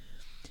train.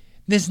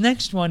 This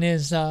next one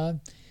is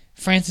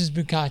Francis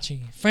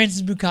Bucacci.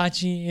 Francis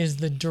Bucacci is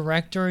the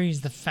director,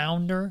 he's the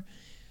founder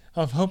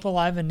of Hope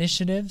Alive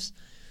Initiatives.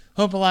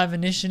 Hope Alive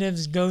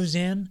Initiatives goes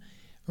in,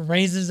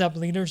 raises up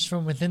leaders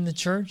from within the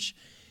church.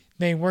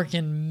 They work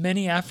in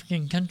many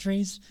African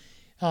countries,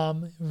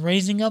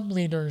 raising up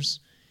leaders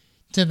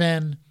to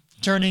then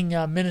turning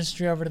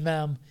ministry over to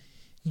them,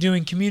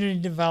 doing community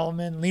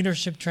development,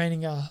 leadership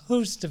training, a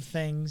host of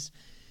things.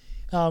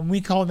 We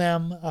call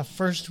them a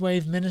first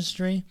wave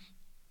ministry.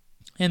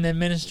 And then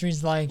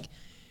ministries like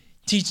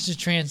Teach to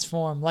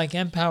Transform, like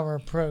Empower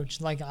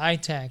Approach, like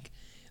iTech,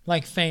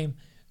 like Fame,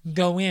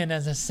 go in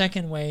as a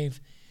second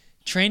wave,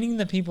 training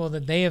the people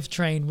that they have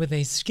trained with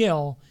a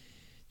skill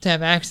to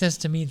have access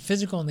to meet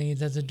physical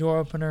needs as a door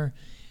opener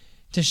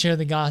to share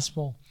the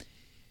gospel.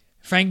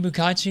 Frank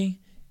Bucacci,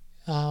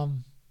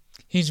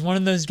 he's one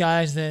of those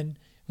guys that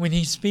when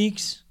he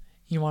speaks,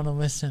 you want to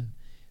listen.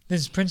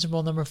 This is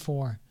principle number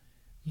 4.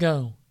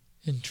 Go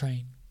and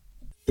train.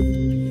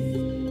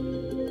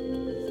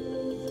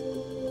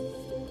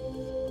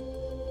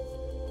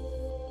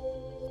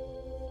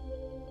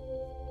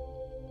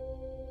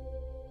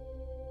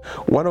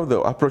 One of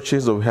the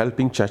approaches of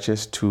helping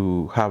churches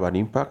to have an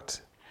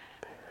impact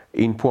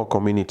in poor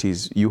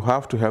communities, you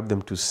have to help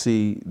them to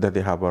see that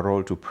they have a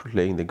role to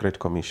play in the Great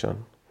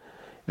Commission.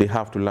 They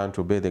have to learn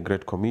to obey the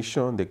Great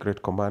Commission, the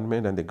Great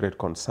Commandment, and the Great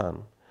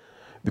Concern.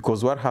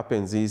 Because what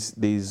happens is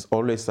there's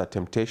always a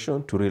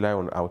temptation to rely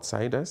on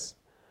outsiders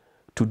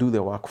to do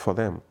the work for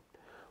them,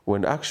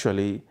 when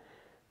actually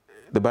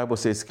the Bible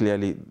says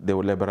clearly the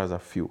laborers are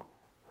few.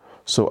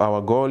 So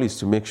our goal is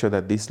to make sure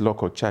that these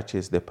local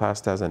churches, the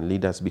pastors and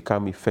leaders,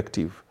 become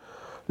effective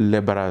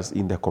laborers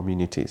in their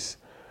communities,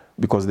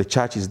 because the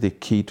church is the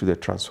key to the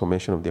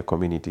transformation of their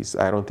communities.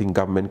 I don't think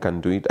government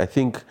can do it. I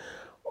think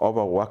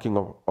working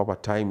over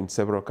time in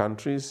several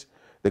countries,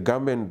 the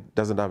government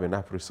doesn't have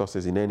enough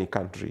resources in any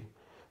country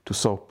to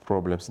solve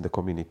problems in the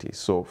community.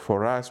 So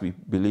for us, we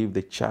believe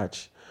the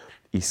church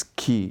is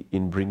key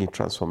in bringing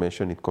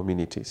transformation in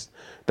communities.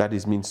 That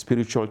is means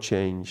spiritual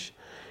change,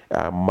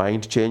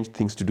 mind change,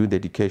 things to do with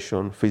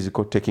education,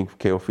 taking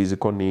care of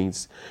physical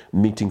needs,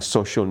 meeting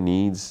social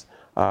needs.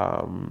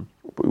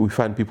 We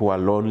find people who are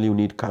lonely who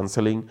need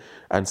counseling,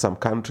 and some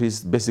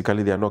countries,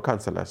 basically, there are no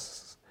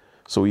counselors.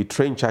 So we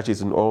train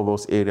churches in all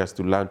those areas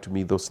to learn to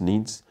meet those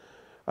needs.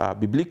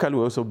 Biblically,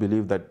 we also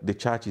believe that the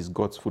church is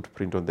God's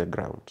footprint on the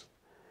ground.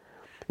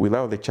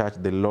 Without the church,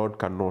 the Lord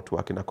cannot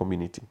work in a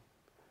community.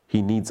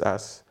 He needs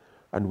us,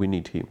 and we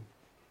need him.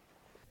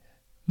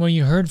 What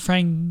you heard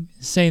Frank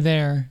say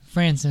there,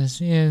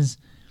 Francis, is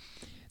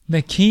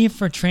the key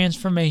for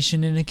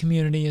transformation in a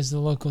community is the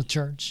local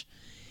church.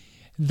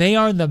 They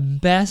are the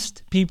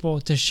best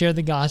people to share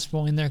the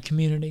gospel in their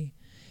community.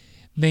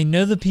 They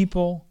know the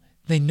people,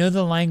 they know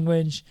the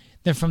language,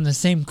 they're from the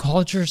same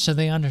culture, so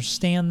they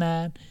understand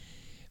that.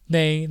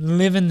 They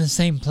live in the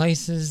same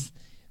places.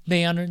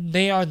 They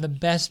are the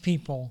best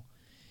people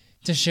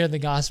to share the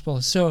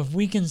gospel. So if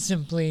we can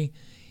simply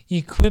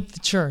equip the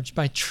church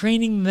by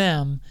training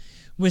them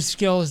with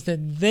skills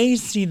that they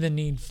see the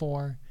need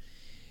for,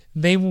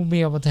 they will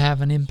be able to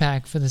have an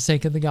impact for the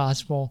sake of the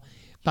gospel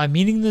by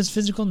meeting those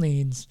physical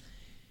needs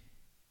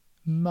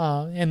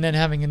and then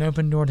having an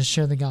open door to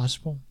share the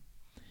gospel.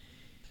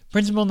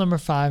 Principle number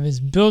 5 is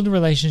build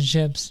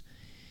relationships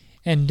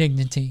and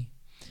dignity.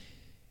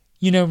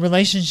 You know,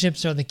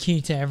 relationships are the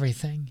key to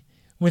everything.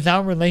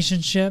 Without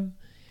relationship,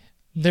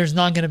 there's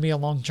not going to be a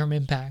long-term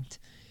impact.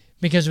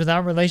 Because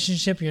without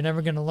relationship, you're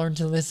never going to learn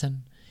to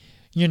listen.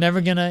 You're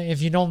never going to,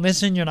 if you don't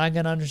listen, you're not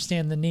going to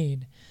understand the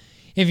need.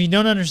 If you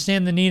don't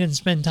understand the need and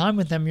spend time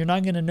with them, you're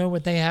not going to know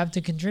what they have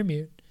to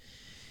contribute.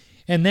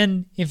 And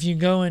then if you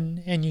go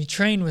and you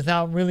train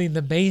without really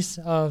the base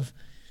of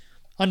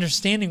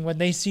understanding what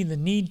they see the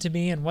need to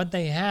be and what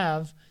they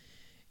have,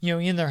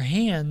 in their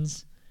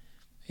hands,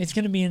 it's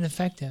going to be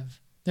ineffective.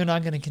 They're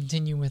not going to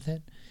continue with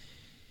it.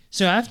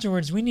 So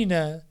afterwards, we need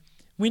to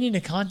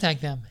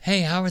contact them.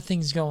 Hey, how are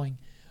things going?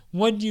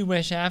 What do you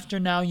wish after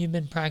now you've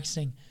been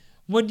practicing?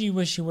 What do you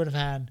wish you would have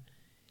had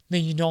that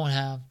you don't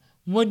have?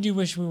 What do you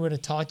wish we would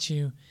have taught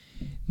you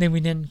that we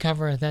didn't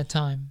cover at that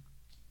time?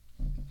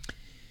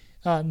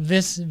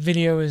 This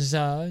video is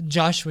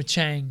Joshua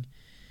Chang.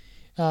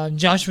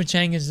 Joshua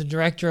Chang is the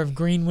director of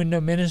Green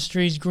Window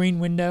Ministries. Green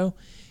Window,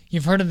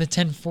 you've heard of the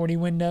 1040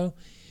 window.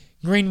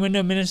 Green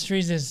Window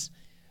Ministries is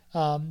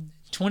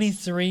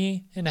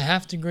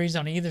 23.5 degrees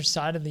on either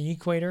side of the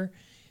equator.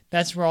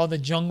 That's where all the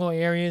jungle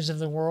areas of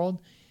the world,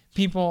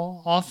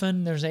 people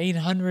often, there's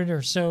 800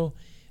 or so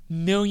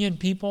million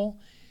people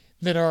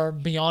that are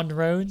beyond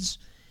roads.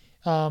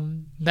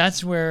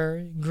 That's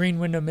where Green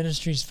Window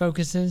Ministries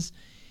focuses.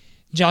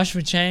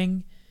 Joshua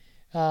Chang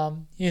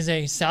is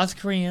a South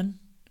Korean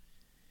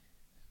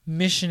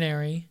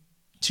missionary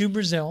to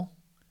Brazil,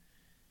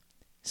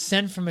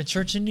 sent from a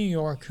church in New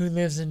York, who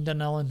lives in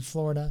Dunellen,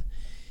 Florida.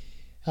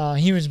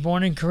 He was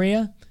born in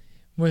Korea,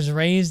 was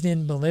raised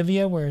in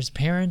Bolivia, where his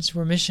parents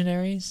were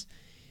missionaries,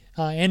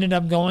 ended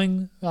up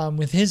going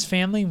with his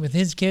family, with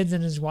his kids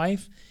and his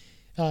wife,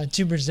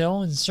 to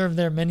Brazil and served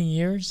there many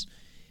years,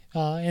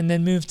 and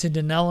then moved to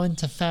Dunellen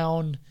to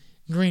found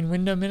Green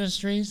Window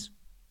Ministries,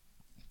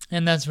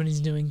 and that's what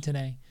he's doing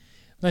today.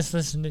 Let's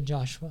listen to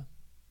Joshua.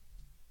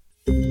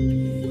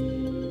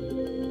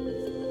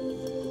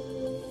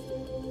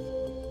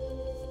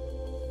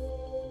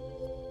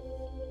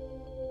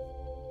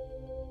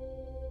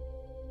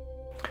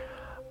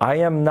 I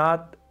am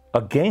not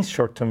against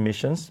short-term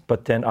missions,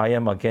 but then I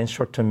am against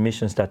short-term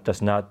missions that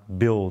does not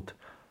build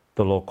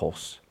the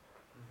locals.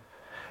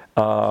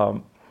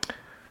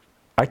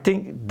 I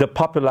think the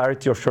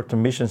popularity of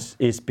short-term missions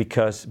is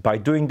because by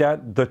doing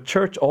that, the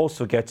church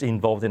also gets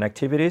involved in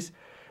activities,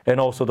 and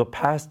also the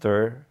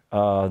pastor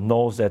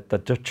knows that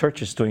the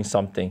church is doing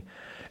something.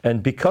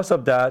 And because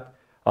of that,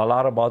 a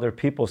lot of other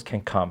peoples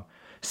can come,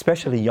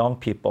 especially young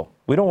people.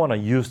 We don't want to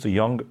use the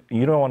young.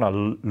 You don't want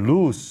to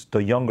lose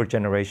the younger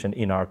generation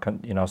in our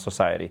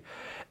society.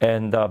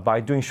 And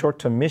by doing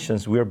short-term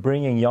missions, we're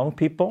bringing young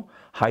people,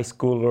 high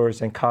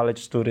schoolers and college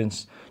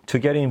students, to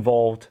get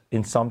involved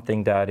in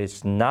something that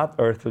is not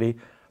earthly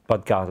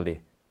but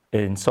godly.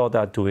 And so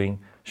that doing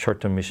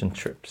short-term mission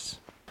trips.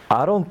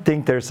 I don't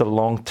think there's a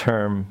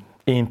long-term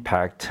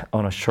impact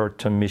on a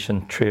short-term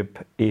mission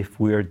trip if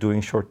we are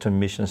doing short-term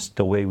missions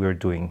the way we're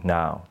doing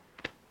now.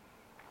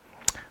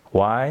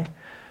 Why?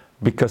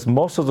 Because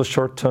most of the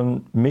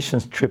short-term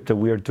missions trip that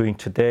we are doing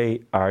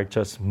today are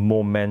just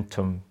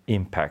momentum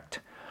impact.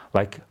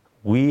 Like,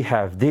 we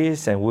have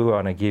this and we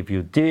want to give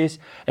you this,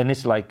 and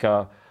it's like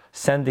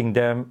sending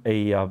them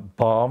a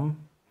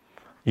bomb.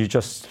 You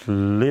just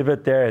leave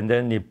it there and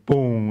then it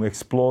boom,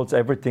 explodes,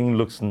 everything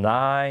looks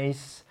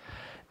nice.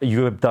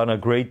 You have done a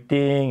great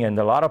thing and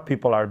a lot of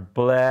people are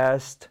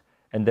blessed,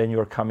 and then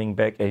you're coming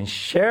back and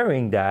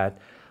sharing that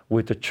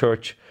with the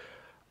church,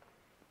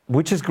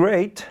 which is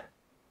great.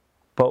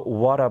 But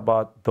what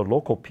about the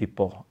local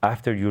people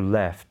after you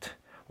left?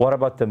 What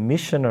about the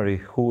missionary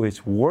who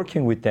is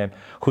working with them,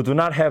 who do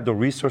not have the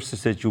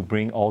resources that you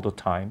bring all the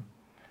time?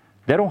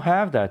 They don't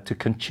have that to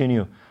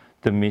continue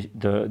the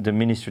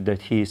ministry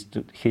that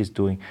he's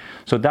doing.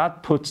 So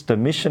that puts the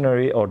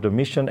missionary or the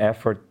mission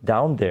effort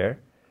down there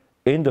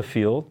in the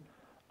field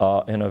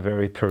in a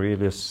very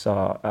perilous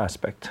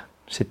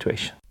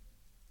situation.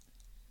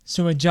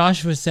 So what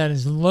Joshua said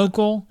is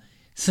local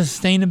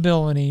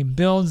sustainability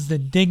builds the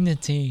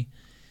dignity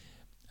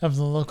of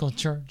the local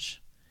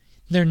church.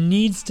 There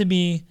needs to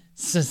be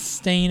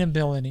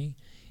sustainability.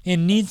 It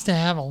needs to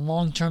have a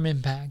long-term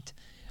impact.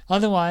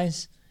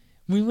 Otherwise,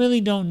 we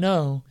really don't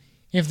know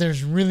if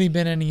there's really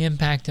been any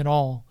impact at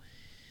all.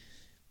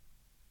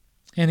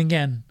 And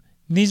again,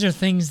 these are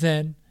things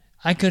that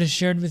I could have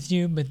shared with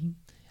you, but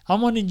I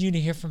wanted you to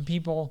hear from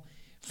people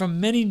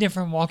from many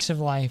different walks of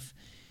life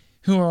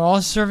who are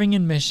all serving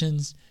in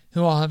missions,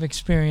 who all have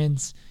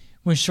experience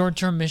with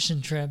short-term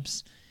mission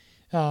trips,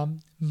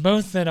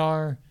 both that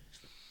are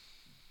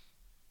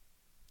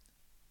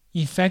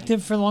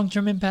effective for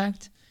long-term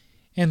impact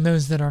and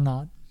those that are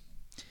not.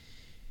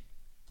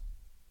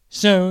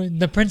 So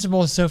the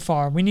principle is so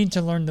far, we need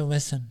to learn to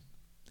listen.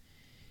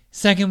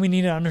 Second, we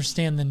need to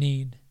understand the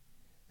need.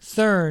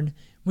 Third,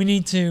 we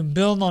need to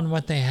build on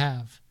what they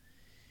have.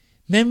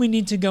 Then we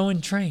need to go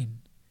and train.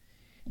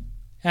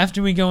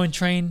 After we go and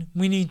train,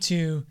 we need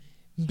to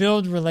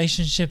build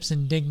relationships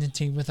and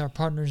dignity with our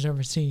partners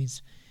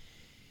overseas.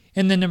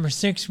 And then number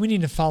 6, we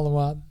need to follow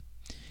up.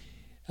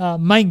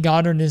 Mike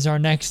Goddard is our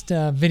next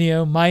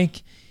video.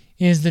 Mike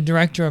is the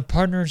director of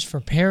partners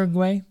for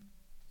Paraguay.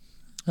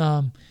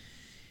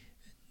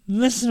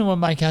 Listen to what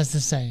Mike has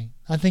to say.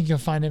 I think you'll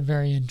find it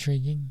very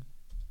intriguing.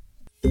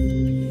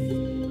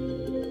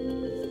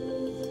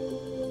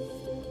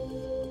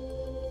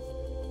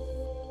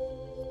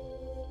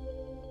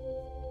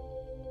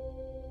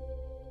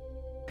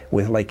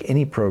 With like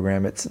any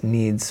program, it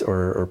needs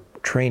or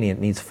training, it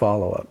needs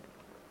follow-up.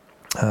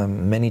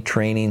 Many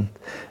training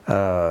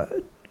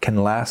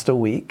can last a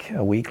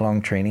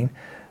week-long training,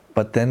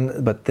 but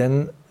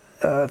then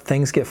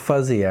things get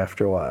fuzzy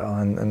after a while,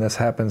 and this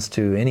happens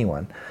to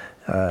anyone.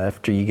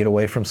 After you get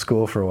away from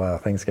school for a while,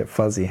 things get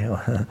fuzzy.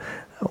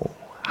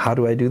 How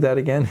do I do that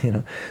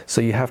again?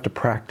 So you have to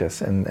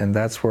practice, and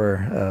that's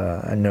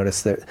where I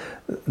noticed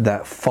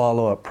that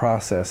follow-up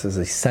process is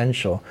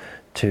essential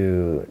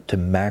to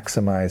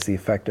maximize the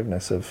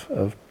effectiveness of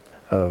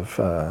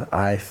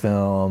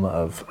iFilm,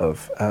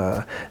 of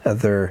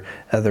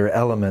other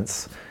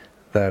elements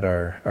that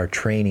are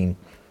training,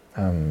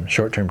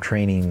 short-term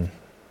training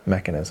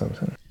mechanisms.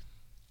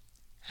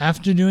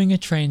 After doing a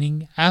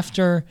training,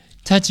 after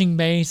touching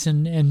base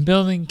and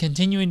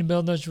continuing to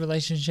build those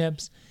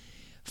relationships,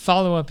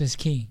 follow-up is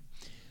key.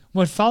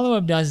 What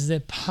follow-up does is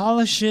it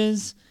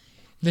polishes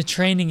the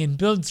training and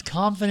builds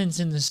confidence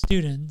in the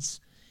students,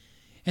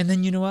 And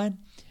then you know what?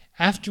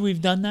 After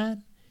we've done that,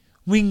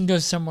 we can go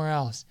somewhere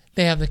else.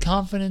 They have the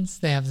confidence,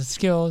 they have the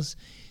skills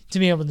to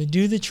be able to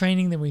do the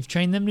training that we've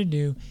trained them to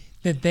do,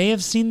 that they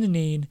have seen the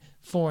need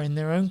for in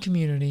their own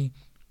community,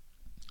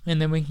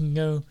 and then we can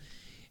go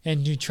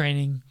and do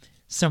training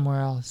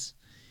somewhere else.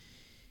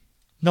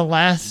 The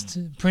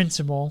last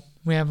principle,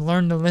 we have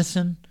learn to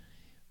listen,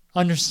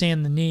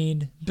 understand the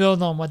need,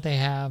 build on what they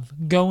have,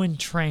 go and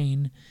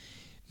train,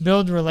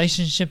 build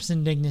relationships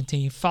and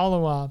dignity,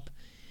 follow up,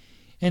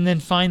 and then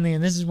finally,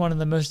 and this is one of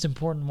the most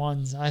important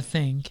ones, I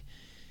think,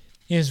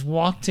 is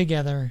walk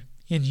together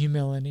in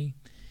humility.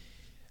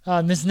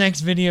 This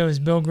next video is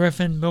Bill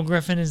Griffin. Bill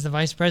Griffin is the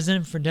Vice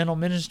President for Dental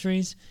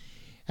Ministries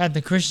at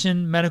the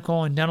Christian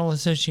Medical and Dental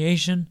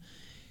Association.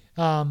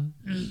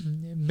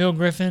 Bill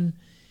Griffin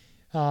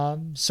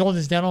sold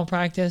his dental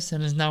practice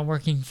and is now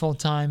working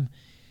full-time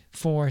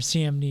for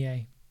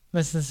CMDA.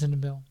 Let's listen to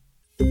Bill.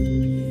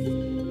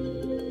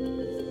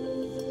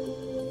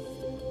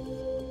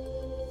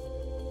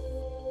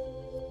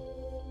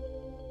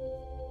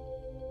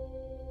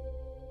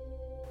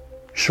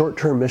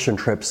 Short-term mission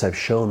trips have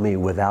shown me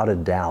without a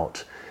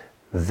doubt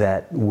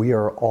that we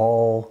are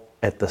all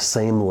at the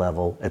same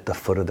level at the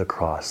foot of the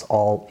cross,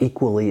 all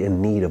equally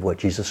in need of what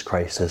Jesus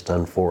Christ has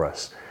done for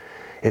us.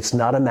 It's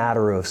not a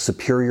matter of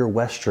superior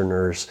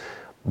Westerners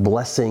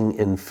blessing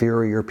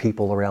inferior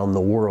people around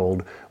the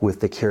world with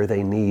the care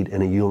they need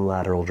in a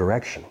unilateral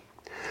direction.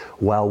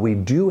 While we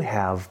do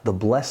have the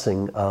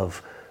blessing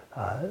of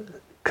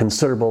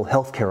considerable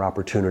healthcare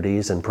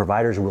opportunities and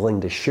providers willing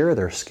to share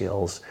their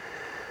skills,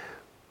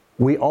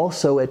 we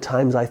also at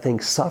times, I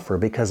think, suffer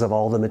because of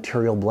all the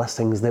material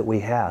blessings that we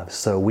have.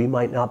 So we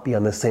might not be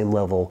on the same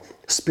level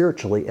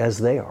spiritually as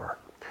they are.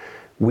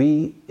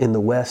 We in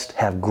the West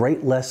have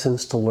great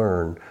lessons to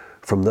learn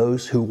from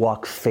those who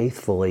walk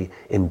faithfully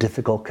in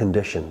difficult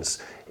conditions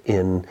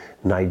in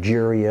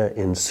Nigeria,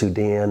 in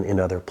Sudan, in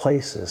other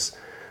places.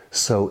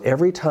 So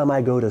every time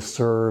I go to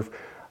serve,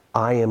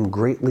 I am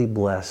greatly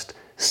blessed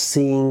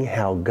seeing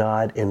how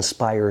God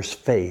inspires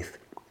faith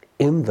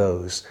in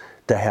those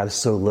that have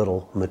so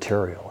little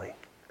materially.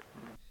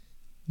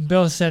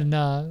 Bill said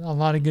a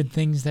lot of good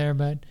things there,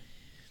 but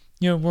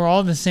we're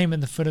all the same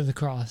at the foot of the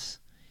cross.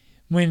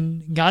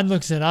 When God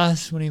looks at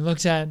us, when he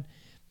looks at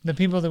the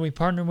people that we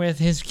partner with,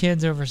 his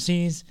kids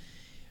overseas,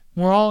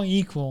 we're all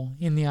equal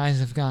in the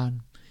eyes of God.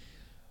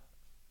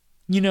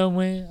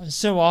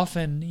 So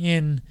often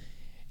in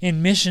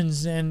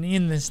missions and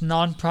in this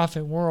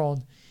nonprofit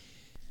world,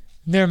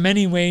 there are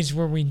many ways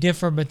where we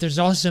differ, but there's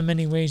also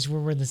many ways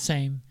where we're the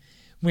same.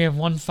 We have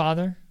one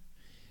Father,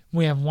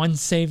 we have one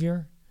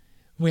Savior,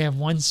 we have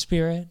one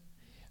Spirit,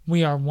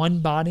 we are one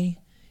body,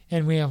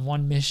 and we have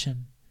one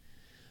mission.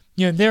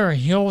 There are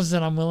hills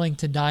that I'm willing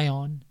to die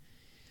on,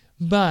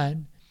 but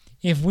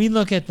if we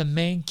look at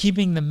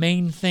keeping the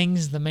main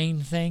things,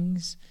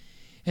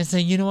 and say,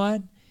 you know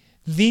what?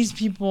 These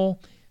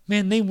people,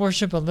 man, they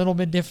worship a little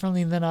bit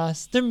differently than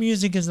us. Their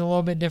music is a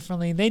little bit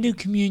differently. They do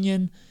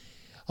communion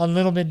a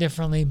little bit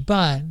differently,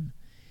 but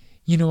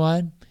you know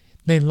what?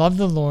 They love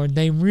the Lord.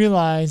 They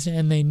realize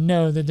and they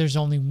know that there's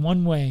only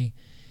one way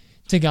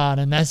to God,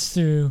 and that's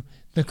through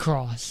the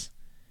cross.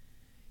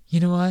 You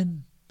know what?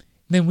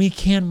 Then we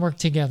can work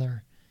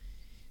together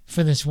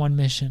for this one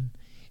mission.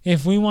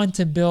 If we want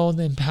to build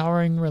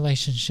empowering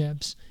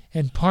relationships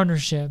and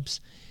partnerships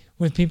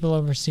with people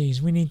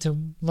overseas, we need to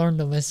learn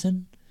to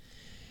listen.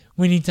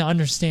 We need to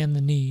understand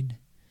the need.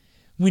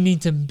 We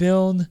need to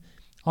build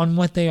on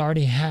what they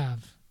already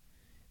have.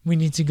 We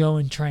need to go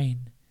and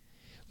train.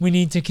 We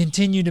need to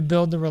continue to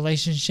build the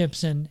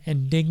relationships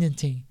and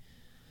dignity.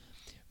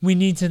 We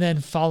need to then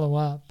follow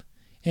up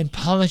and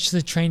polish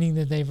the training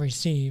that they've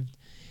received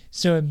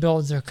so it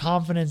builds their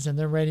confidence and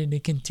they're ready to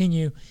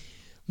continue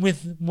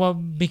with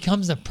what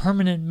becomes a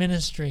permanent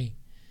ministry.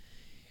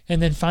 And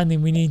then finally,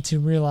 we need to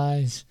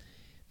realize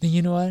that,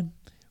 you know what?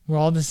 We're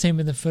all the same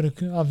at the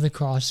foot of the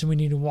cross, so we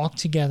need to walk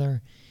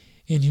together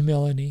in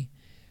humility.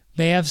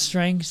 They have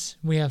strengths,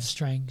 we have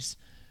strengths.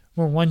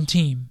 We're one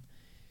team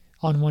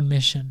on one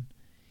mission.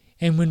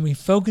 And when we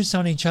focus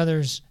on each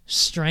other's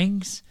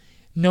strengths,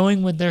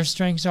 knowing what their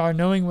strengths are,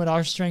 knowing what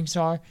our strengths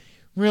are,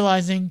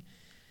 realizing,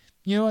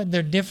 you know what,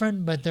 they're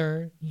different, but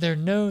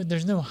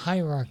there's no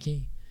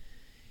hierarchy.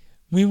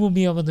 We will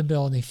be able to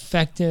build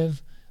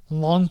effective,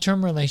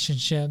 long-term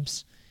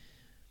relationships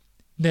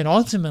that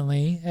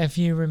ultimately, if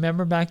you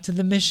remember back to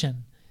the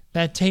mission,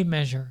 that tape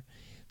measure,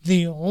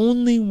 the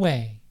only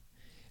way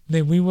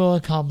that we will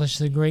accomplish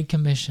the Great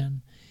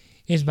Commission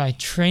is by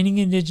training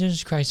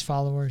Indigenous Christ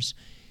followers,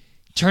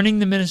 turning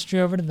the ministry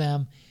over to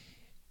them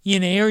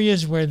in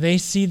areas where they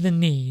see the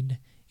need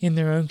in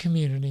their own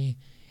community,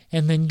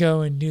 and then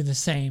go and do the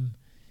same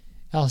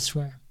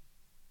elsewhere.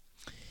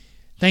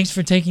 Thanks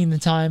for taking the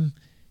time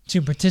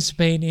to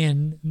participate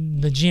in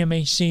the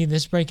GMHC,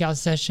 this breakout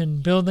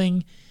session,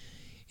 Building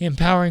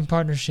Empowering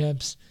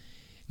Partnerships.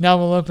 Now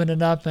we'll open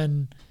it up,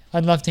 and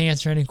I'd love to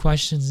answer any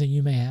questions that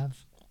you may have.